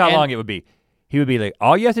 This is how long it would be. He would be like,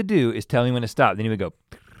 all you have to do is tell me when to stop. Then he would go,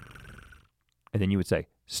 and then you would say,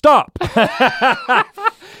 stop.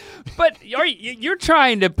 But you're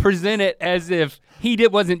trying to present it as if he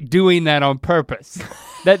wasn't doing that on purpose.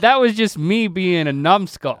 That was just me being a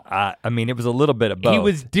numbskull. I mean, it was a little bit of both. He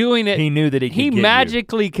was doing it. He knew that he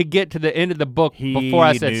magically could get to the end of the book before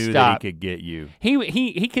I said stop. He knew that he could get you.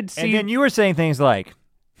 He could see. And then you were saying things like,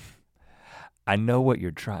 I know what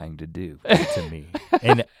you're trying to do to me,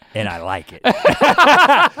 and I like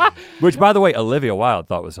it. Which, by the way, Olivia Wilde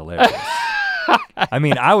thought was hilarious. I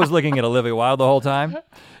mean, I was looking at Olivia Wilde the whole time,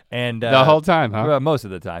 and the whole time, huh? Most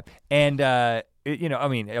of the time, and I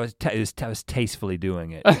was tastefully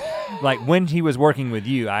doing it. Like when he was working with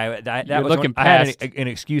you, I had an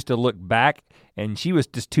excuse to look back, and she was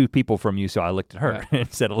just 2 people from you, so I looked at her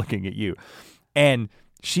instead of looking at you, and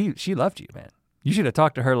she loved you, man. You should have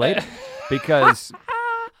talked to her later because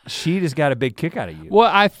she just got a big kick out of you. Well,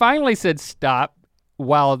 I finally said stop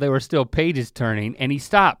while there were still pages turning, and he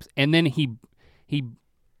stops, and then he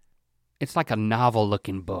it's like a novel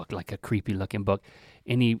looking book, like a creepy looking book,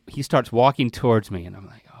 and he starts walking towards me, and I'm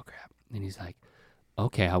like, oh crap. And he's like,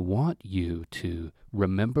 okay, I want you to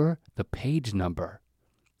remember the page number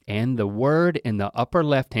and the word in the upper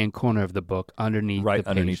left-hand corner of the book underneath right the page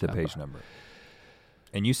underneath number. the page number.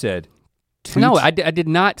 And you said, no, I did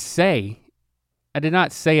not say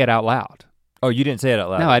it out loud. Oh, you didn't say it out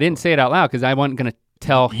loud? No, I didn't say it out loud because I wasn't gonna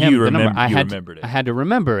tell him the number. I remembered it. I had to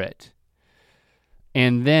remember it.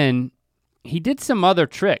 And then he did some other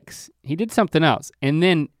tricks. He did something else. And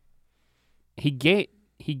then he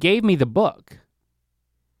gave me the book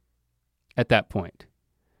at that point.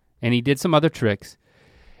 And he did some other tricks.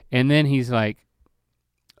 And then he's like,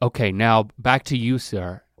 okay, now back to you,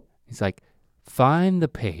 sir. He's like, find the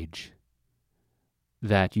page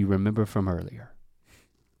that you remember from earlier.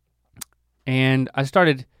 And I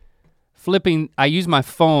started flipping, I used my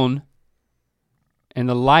phone and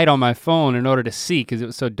the light on my phone in order to see because it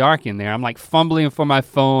was so dark in there. I'm like fumbling for my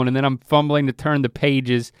phone and then I'm fumbling to turn the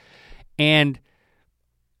pages. And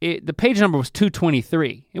the page number was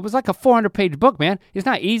 223. It was like a 400-page book, man. It's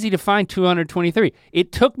not easy to find 223.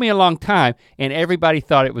 It took me a long time and everybody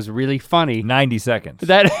thought it was really funny. 90 seconds.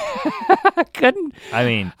 That I couldn't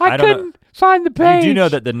find the page. You do know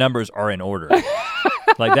that the numbers are in order.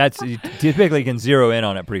 Like you typically can zero in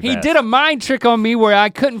on it pretty fast. He did a mind trick on me where I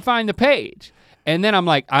couldn't find the page. And then I'm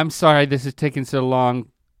like, I'm sorry this is taking so long.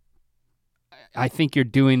 I think you're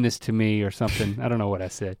doing this to me or something. I don't know what I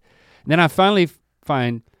said. And then I finally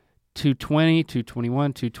find 220,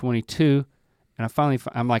 221, 222. And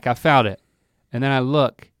I'm like, I found it. And then I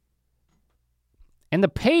look. And the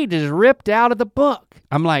page is ripped out of the book.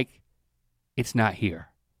 I'm like, it's not here.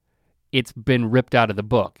 It's been ripped out of the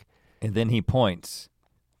book. And then he points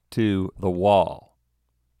to the wall.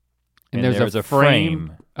 And there's a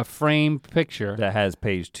frame picture that has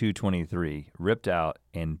page 223 ripped out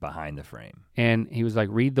and behind the frame. And he was like,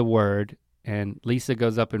 read the word. And Lisa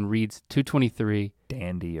goes up and reads 223.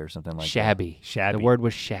 Dandy or something like shabby. that. Shabby. The word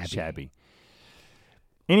was shabby. Shabby.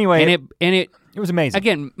 Anyway, it was amazing.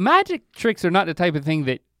 Again, magic tricks are not the type of thing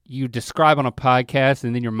that you describe on a podcast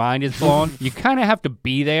and then your mind is blown. You kind of have to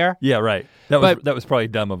be there. Yeah, right. That was probably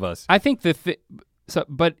dumb of us. I think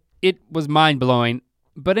but it was mind blowing.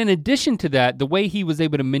 But in addition to that, the way he was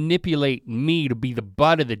able to manipulate me to be the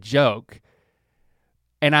butt of the joke,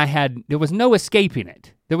 and there was no escaping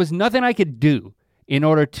it. There was nothing I could do in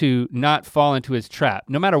order to not fall into his trap.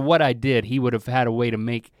 No matter what I did, he would have had a way to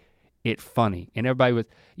make it funny. And everybody was,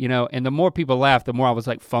 and the more people laughed, the more I was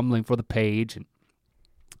like fumbling for the page. And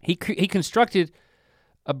he constructed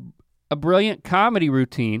a brilliant comedy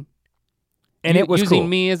routine, and it was using cool.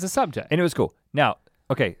 me as a subject. And it was cool. Now,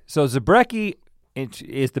 okay, so Zabrecky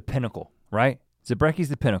is the pinnacle, right? Zabrecki's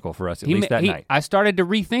the pinnacle for us, at least that night. I started to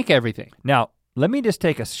rethink everything. Now, let me just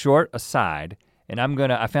take a short aside, and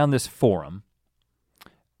I found this forum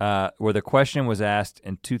where the question was asked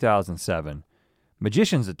in 2007,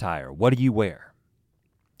 magician's attire, what do you wear?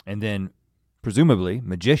 And then, presumably,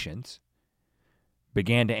 magicians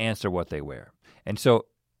began to answer what they wear. And so,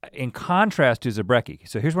 in contrast to Zabrecky,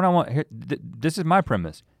 so here's what I want, this is my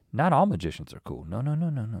premise. Not all magicians are cool. No.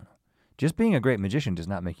 Just being a great magician does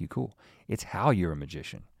not make you cool. It's how you're a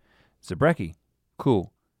magician. Zabrecky,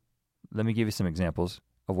 cool. Let me give you some examples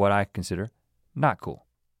of what I consider not cool.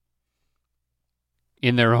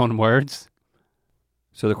 In their own words?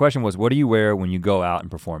 So the question was, what do you wear when you go out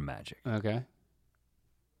and perform magic? Okay.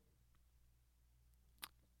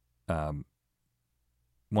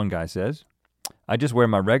 One guy says, I just wear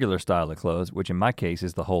my regular style of clothes, which in my case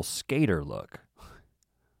is the whole skater look.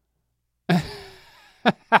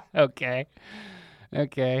 Okay,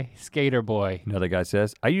 skater boy. Another guy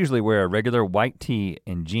says, I usually wear a regular white tee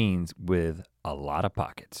and jeans with a lot of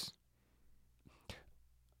pockets.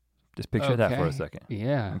 Just picture that for a second.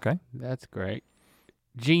 Yeah. Okay. That's great.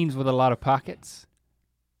 Jeans with a lot of pockets.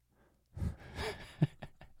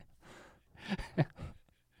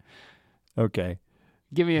 Okay.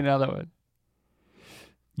 Give me another one.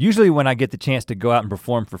 Usually when I get the chance to go out and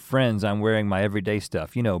perform for friends, I'm wearing my everyday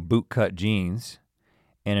stuff, boot cut jeans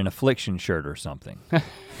and an Affliction shirt or something.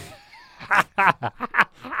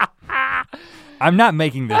 I'm not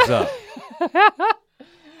making this up.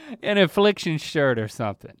 An Affliction shirt or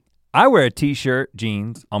something. I wear a t-shirt,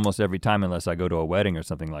 jeans, almost every time unless I go to a wedding or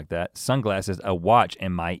something like that. Sunglasses, a watch,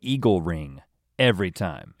 and my eagle ring every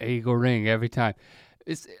time. Eagle ring every time.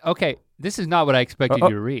 Okay, this is not what I expected you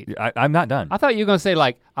to read. I'm not done. I thought you were gonna say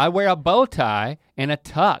like, I wear a bow tie and a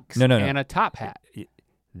tux no. and a top hat.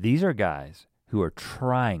 These are guys who are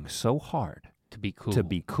trying so hard to be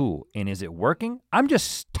cool. And is it working? I'm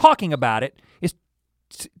just talking about it.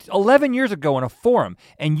 It's 11 years ago in a forum,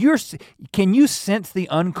 and can you sense the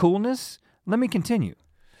uncoolness? Let me continue.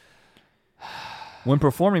 When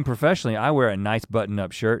performing professionally, I wear a nice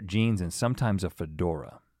button-up shirt, jeans, and sometimes a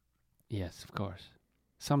fedora. Yes, of course.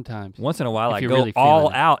 Sometimes. Once in a while, I go really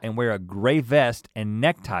all out and wear a gray vest and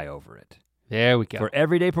necktie over it. There we go. For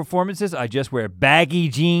everyday performances, I just wear baggy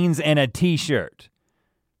jeans and a t-shirt.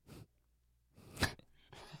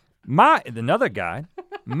 Another guy,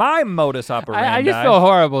 my modus operandi. I just feel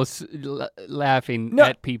horrible laughing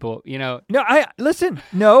at people, you know.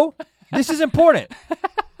 No, this is important.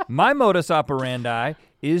 My modus operandi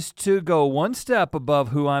is to go one step above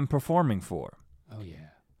who I'm performing for. Oh yeah.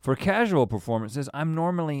 For casual performances, I'm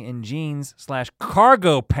normally in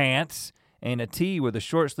jeans/cargo pants and a tee with a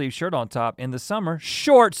short sleeve shirt on top. In the summer,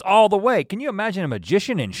 shorts all the way. Can you imagine a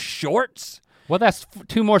magician in shorts? Well, that's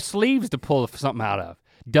 2 more sleeves to pull something out of.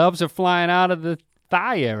 Doves are flying out of the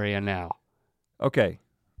thigh area now. Okay,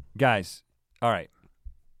 guys, all right.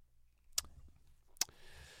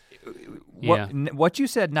 What you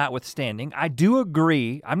said notwithstanding, I do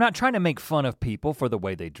agree. I'm not trying to make fun of people for the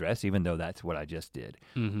way they dress, even though that's what I just did.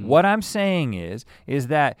 Mm-hmm. What I'm saying is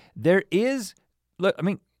that there is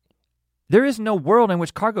no world in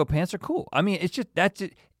which cargo pants are cool. I mean, it's just,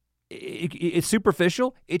 it's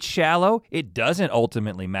superficial, it's shallow, it doesn't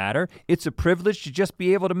ultimately matter. It's a privilege to just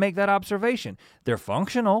be able to make that observation. They're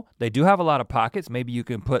functional, they do have a lot of pockets. Maybe you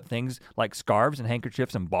can put things like scarves and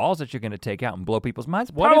handkerchiefs and balls that you're gonna take out and blow people's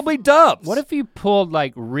minds. Probably doves. What if you pulled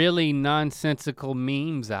like really nonsensical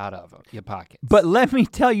memes out of your pocket? But let me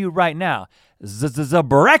tell you right now,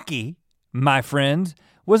 Zabrecky, my friend,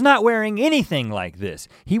 was not wearing anything like this.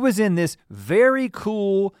 He was in this very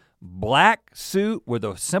cool black suit with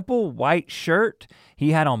a simple white shirt.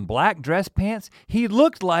 He had on black dress pants. He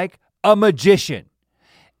looked like a magician.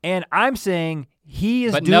 And I'm saying he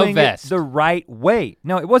is doing it the right way.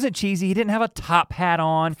 No, it wasn't cheesy. He didn't have a top hat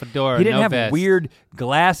on. Fedora, he didn't no have vest. Weird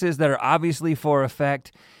glasses that are obviously for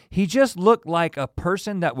effect. He just looked like a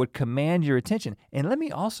person that would command your attention. And let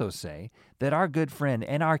me also say that our good friend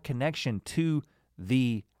and our connection to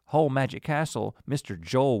the whole Magic Castle, Mr.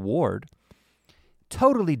 Joel Ward,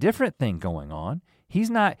 totally different thing going on. He's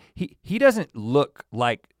not, he doesn't look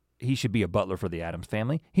like he should be a butler for the Addams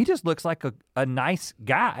Family. He just looks like a nice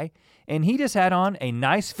guy, and he just had on a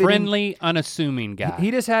nice fitting, friendly, unassuming guy. He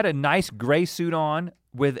just had a nice gray suit on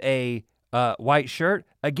with a white shirt.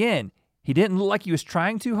 Again, he didn't look like he was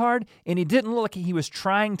trying too hard, and he didn't look like he was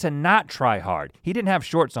trying to not try hard. He didn't have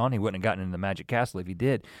shorts on. He wouldn't have gotten into the Magic Castle if he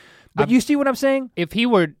did. But you see what I'm saying? If he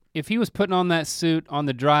was putting on that suit on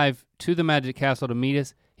the drive to the Magic Castle to meet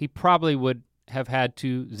us, he probably would have had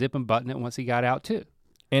to zip and button it once he got out too.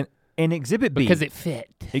 And Exhibit B. Because it fit.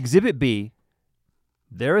 Exhibit B,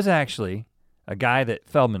 there is actually a guy that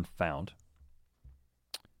Feldman found.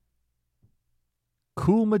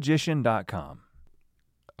 Coolmagician.com.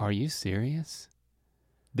 Are you serious?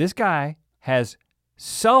 This guy has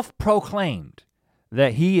self-proclaimed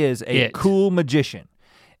that he is a cool magician.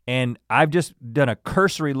 And I've just done a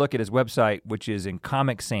cursory look at his website, which is in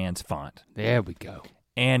Comic Sans font. There we go.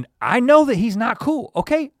 And I know that he's not cool,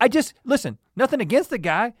 okay? Listen, nothing against the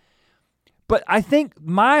guy, but I think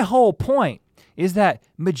my whole point is that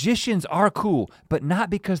magicians are cool, but not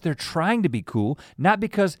because they're trying to be cool, not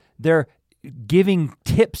because they're giving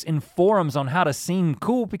tips in forums on how to seem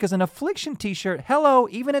cool, because an Affliction t-shirt, hello,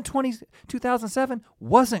 even in 2007,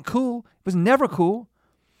 wasn't cool. It was never cool.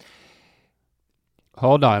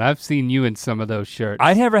 Hold on, I've seen you in some of those shirts.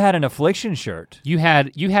 I never had an Affliction shirt. You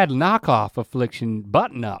had knockoff Affliction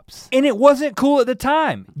button-ups. And it wasn't cool at the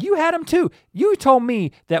time. You had them too. You told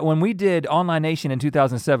me that when we did Online Nation in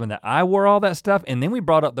 2007 that I wore all that stuff, and then we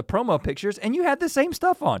brought up the promo pictures and you had the same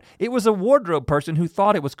stuff on. It was a wardrobe person who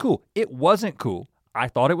thought it was cool. It wasn't cool. I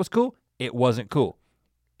thought it was cool. It wasn't cool.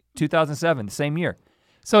 2007, the same year.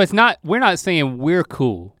 So we're not saying we're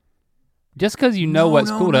cool. Just because you know what's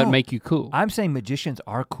cool doesn't make you cool. I'm saying magicians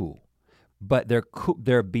are cool, but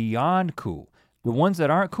they're beyond cool. The ones that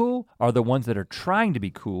aren't cool are the ones that are trying to be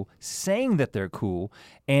cool, saying that they're cool,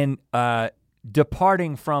 and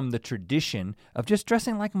departing from the tradition of just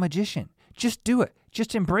dressing like a magician. Just do it.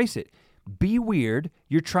 Just embrace it. Be weird.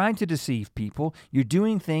 You're trying to deceive people. You're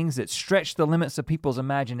doing things that stretch the limits of people's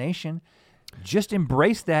imagination. Just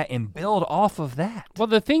embrace that and build off of that. Well,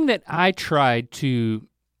 the thing that I tried to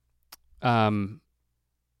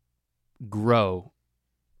grow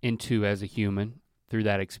into as a human through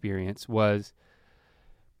that experience was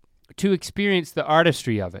to experience the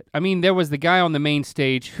artistry of it. I mean, there was the guy on the main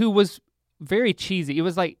stage who was very cheesy. It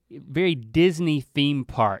was like very Disney theme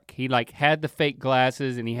park. He like had the fake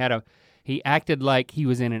glasses and he acted like he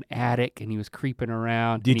was in an attic and he was creeping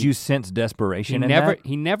around. Did you sense desperation in that?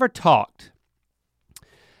 He never talked.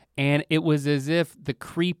 And it was as if the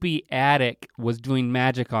creepy attic was doing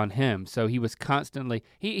magic on him. So he was constantly,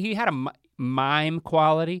 he had a mime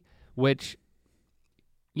quality, which,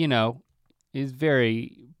 you know, is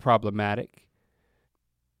very problematic.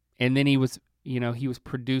 And then he was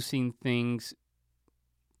producing things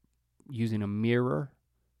using a mirror.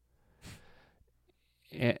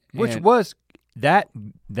 Which was, that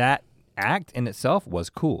act in itself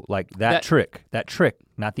was cool. Like that trick,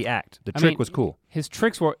 not the act. The trick was cool.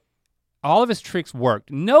 All of his tricks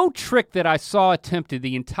worked. No trick that I saw attempted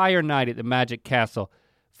the entire night at the Magic Castle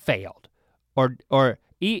failed. Or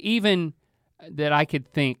even that I could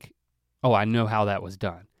think, oh, I know how that was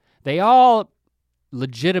done. They all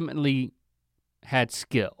legitimately had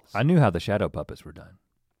skills. I knew how the shadow puppets were done.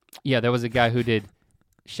 Yeah, there was a guy who did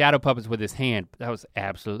shadow puppets with his hand. That was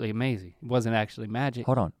absolutely amazing. It wasn't actually magic.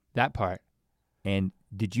 Hold on. That part. And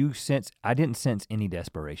did you sense, I didn't sense any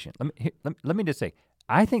desperation. Let me just say,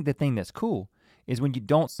 I think the thing that's cool is when you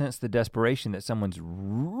don't sense the desperation that someone's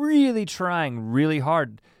really trying really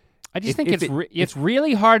hard. I just think it's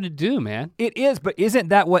really hard to do, man. It is, but isn't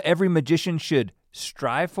that what every magician should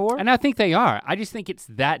strive for? And I think they are. I just think it's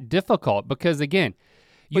that difficult because again,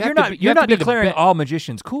 you're not declaring all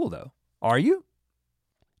magicians cool though, are you?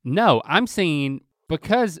 No, I'm saying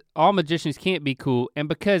because all magicians can't be cool and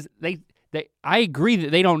because I agree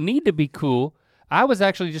that they don't need to be cool, I was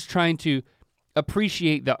actually just trying to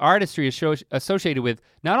appreciate the artistry associated with,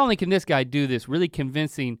 not only can this guy do this really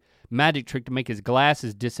convincing magic trick to make his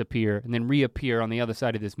glasses disappear and then reappear on the other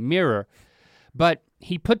side of this mirror, but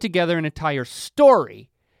he put together an entire story,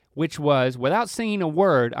 which was, without saying a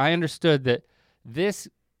word, I understood that this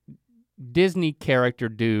Disney character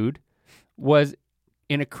dude was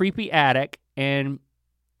in a creepy attic and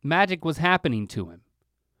magic was happening to him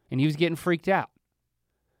and he was getting freaked out.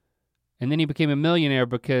 And then he became a millionaire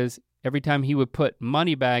because every time he would put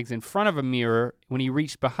money bags in front of a mirror, when he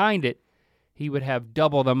reached behind it, he would have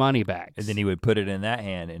double the money bags. And then he would put it in that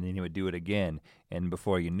hand and then he would do it again. And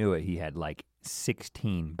before you knew it, he had like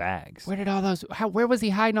 16 bags. Where was he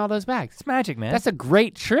hiding all those bags? It's magic, man. That's a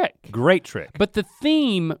great trick. Great trick. But the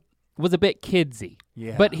theme was a bit kidsy.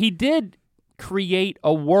 Yeah. But he did create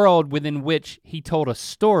a world within which he told a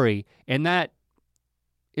story, and that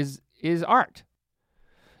is art.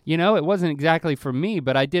 You know, it wasn't exactly for me,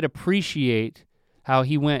 but I did appreciate how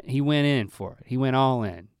he went in for it. He went all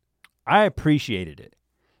in. I appreciated it.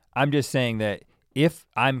 I'm just saying that if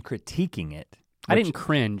I'm critiquing it. I didn't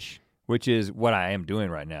cringe. Which is what I am doing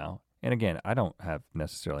right now. And again, I don't have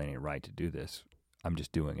necessarily any right to do this. I'm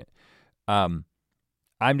just doing it. I'm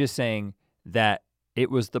just saying that it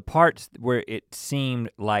was the parts where it seemed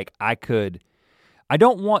like I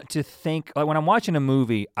don't want to think, like when I'm watching a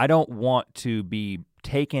movie, I don't want to be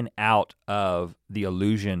taken out of the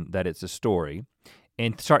illusion that it's a story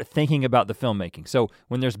and start thinking about the filmmaking. So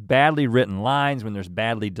when there's badly written lines, when there's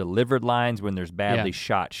badly delivered lines, when there's badly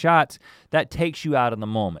shot shots, that takes you out of the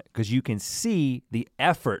moment because you can see the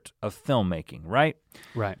effort of filmmaking, right?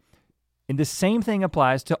 Right. And the same thing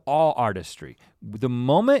applies to all artistry. The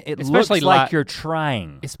moment it looks like you're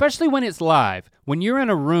trying. Especially when it's live. When you're in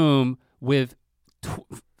a room with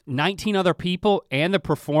 19 other people and the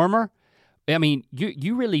performer, I mean,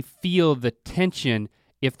 you really feel the tension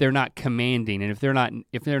if they're not commanding and if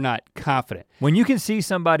they're not confident. When you can see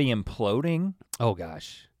somebody imploding. Oh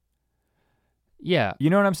gosh. Yeah. You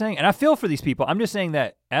know what I'm saying? And I feel for these people. I'm just saying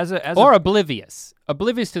that oblivious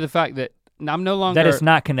to the fact that I'm no longer. That it's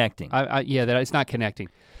not connecting. That it's not connecting.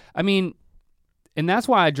 I mean, and that's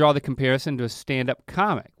why I draw the comparison to a stand-up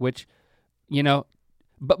comic, which, you know,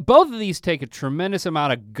 but both of these take a tremendous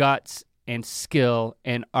amount of guts and skill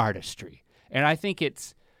and artistry. And I think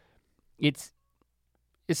it's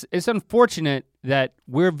unfortunate that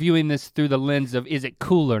we're viewing this through the lens of is it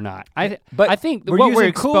cool or not. I think what we're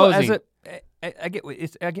exposing. Cool I get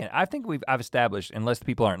it's again. I think I've established, unless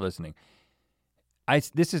people aren't listening.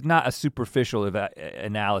 This is not a superficial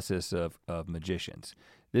analysis of magicians.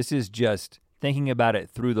 This is just thinking about it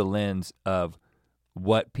through the lens of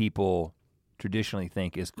what people traditionally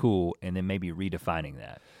think is cool and then maybe redefining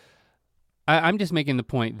that. I'm just making the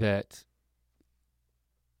point that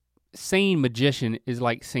saying magician is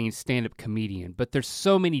like saying stand-up comedian, but there's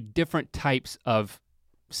so many different types of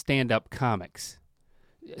stand-up comics,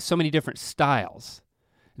 so many different styles,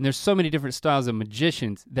 and there's so many different styles of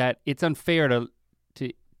magicians that it's unfair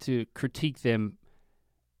to critique them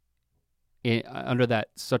under that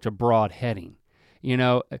such a broad heading. You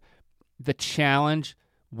know, the challenge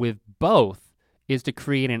with both is to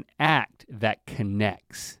create an act that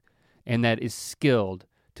connects and that is skilled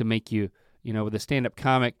to make you, you know, with a stand-up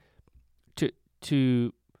comic,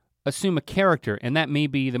 to assume a character, and that may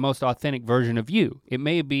be the most authentic version of you. It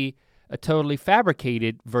may be a totally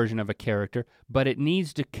fabricated version of a character, but it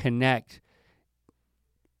needs to connect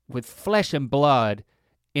with flesh and blood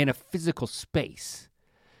in a physical space.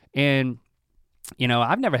 And, you know,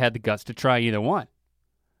 I've never had the guts to try either one,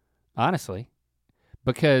 honestly,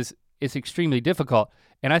 because it's extremely difficult.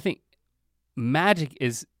 And I think magic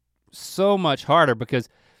is so much harder because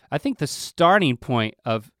I think the starting point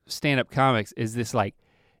of stand-up comics is this like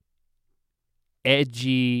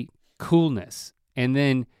edgy coolness. And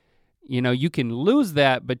then, you know, you can lose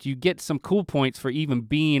that, but you get some cool points for even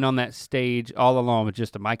being on that stage all along with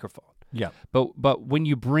just a microphone. Yeah. But when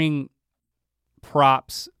you bring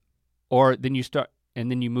props, or then you start,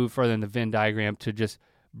 and then you move further in the Venn diagram to just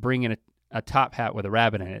bring in a top hat with a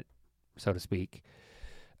rabbit in it, so to speak.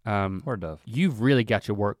 Or dove. You've really got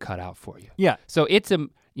your work cut out for you. Yeah. So it's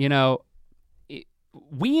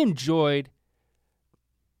we enjoyed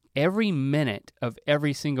every minute of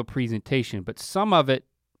every single presentation, but some of it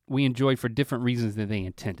we enjoyed for different reasons than they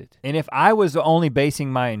intended. And if I was only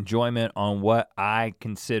basing my enjoyment on what I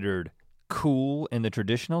considered cool in the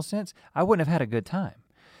traditional sense, I wouldn't have had a good time.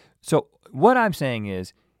 So what I'm saying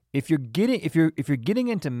is, if you're getting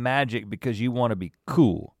into magic because you want to be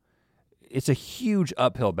cool, it's a huge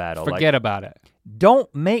uphill battle. Forget about it.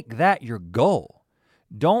 Don't make that your goal.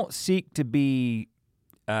 Don't seek to be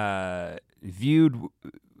viewed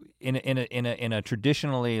in a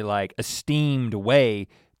traditionally like esteemed way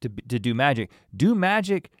to do magic. Do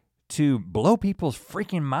magic to blow people's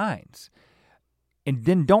freaking minds. And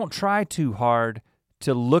then don't try too hard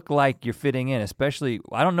to look like you're fitting in, especially,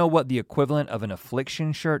 I don't know what the equivalent of an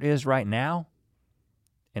Affliction shirt is right now.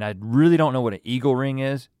 And I really don't know what an eagle ring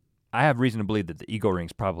is. I have reason to believe that the eagle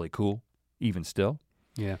ring's probably cool, even still.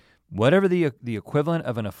 Yeah. Whatever the equivalent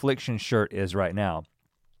of an Affliction shirt is right now,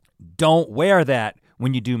 don't wear that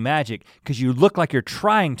when you do magic because you look like you're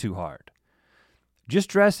trying too hard. Just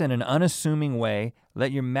dress in an unassuming way,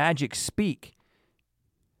 let your magic speak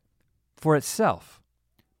for itself.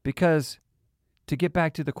 Because to get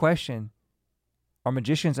back to the question, are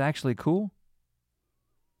magicians actually cool?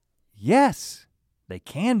 Yes, they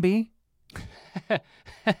can be.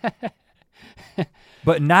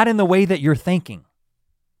 But not in the way that you're thinking.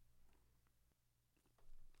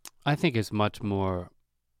 I think it's much more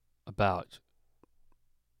about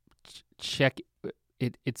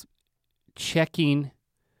it's checking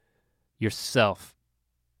yourself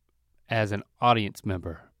as an audience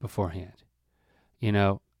member beforehand. You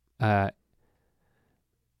know,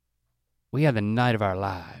 we had the night of our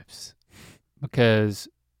lives because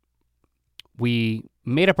we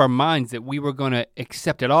made up our minds that we were gonna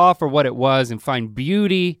accept it all for what it was and find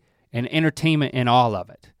beauty and entertainment in all of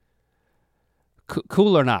it.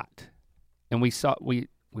 Cool or not. And we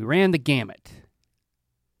ran the gamut.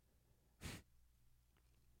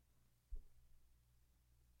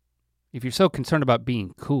 If you're so concerned about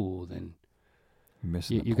being cool, then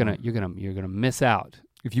you're gonna miss out.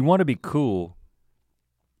 If you want to be cool,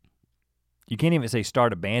 you can't even say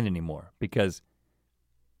start a band anymore because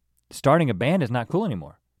starting a band is not cool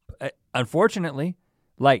anymore. Unfortunately,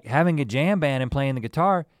 like having a jam band and playing the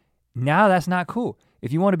guitar, now that's not cool.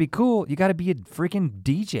 If you want to be cool, you gotta be a freaking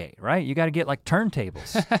DJ, right? You gotta get like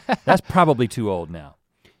turntables. That's probably too old now.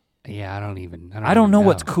 Yeah, I don't know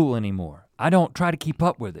what's cool anymore. I don't try to keep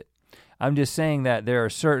up with it. I'm just saying that there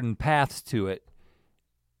are certain paths to it,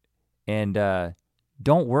 and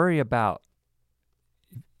don't worry about,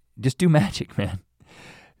 just do magic, man.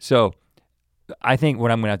 So I think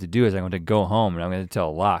what I'm gonna have to do is I'm going to go home and I'm gonna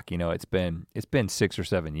tell Locke, you know, it's been 6 or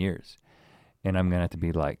 7 years, and I'm gonna have to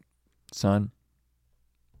be like, son,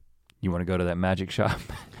 you wanna go to that magic shop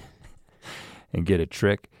and get a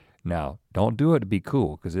trick? Now, don't do it to be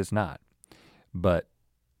cool, because it's not, but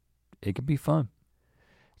it could be fun.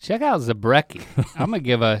 Check out Zabrecky. I'm gonna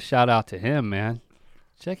give a shout out to him, man.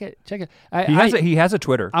 Check it. He has a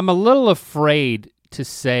Twitter. I'm a little afraid to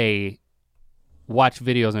say watch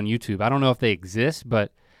videos on YouTube. I don't know if they exist,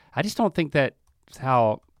 but I just don't think that's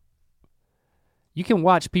how you can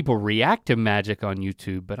watch people react to magic on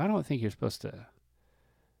YouTube, but I don't think you're supposed to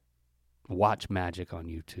watch magic on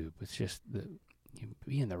YouTube. It's just you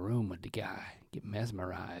be in the room with the guy, get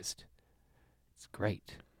mesmerized. It's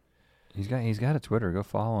great. He's got a Twitter. Go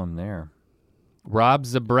follow him there. Rob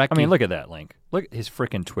Zabrecky. I mean, look at that link. Look at his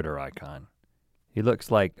freaking Twitter icon. He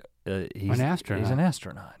looks like he's an astronaut. He's an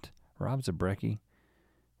astronaut. Rob Zabrecky.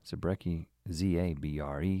 Zabrecky, Zabrecky.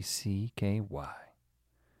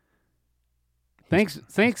 Thanks, cool.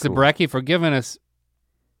 Zabrecky, for giving us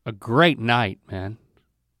a great night, man.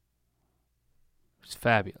 It's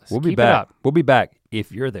fabulous. We'll be Keep back. it up. We'll be back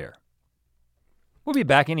if you're there. We'll be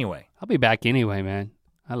back anyway. I'll be back anyway, man.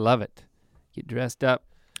 I love it. Get dressed up.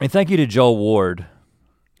 And thank you to Joel Ward.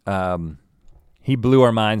 He blew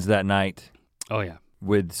our minds that night. Oh yeah.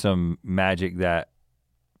 With some magic that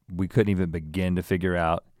we couldn't even begin to figure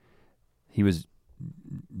out. He was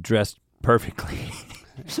dressed perfectly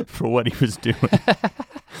for what he was doing.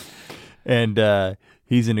 And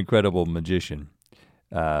he's an incredible magician.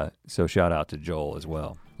 So shout out to Joel as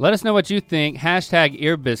well. Let us know what you think,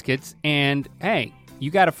 #earbiscuits. And hey, you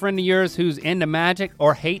got a friend of yours who's into magic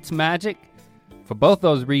or hates magic? For both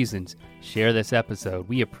those reasons, share this episode.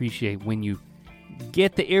 We appreciate when you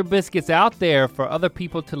get the Ear Biscuits out there for other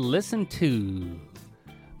people to listen to.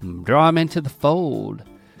 Draw them into the fold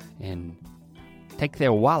and take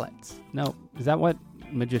their wallets. No, is that what?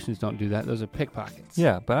 Magicians don't do that. Those are pickpockets.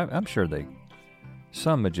 Yeah, but I'm sure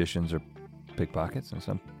some magicians are pickpockets and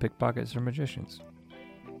some pickpockets are magicians.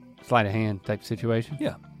 Sleight of hand type situation?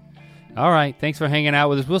 Yeah. All right, thanks for hanging out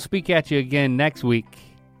with us. We'll speak at you again next week.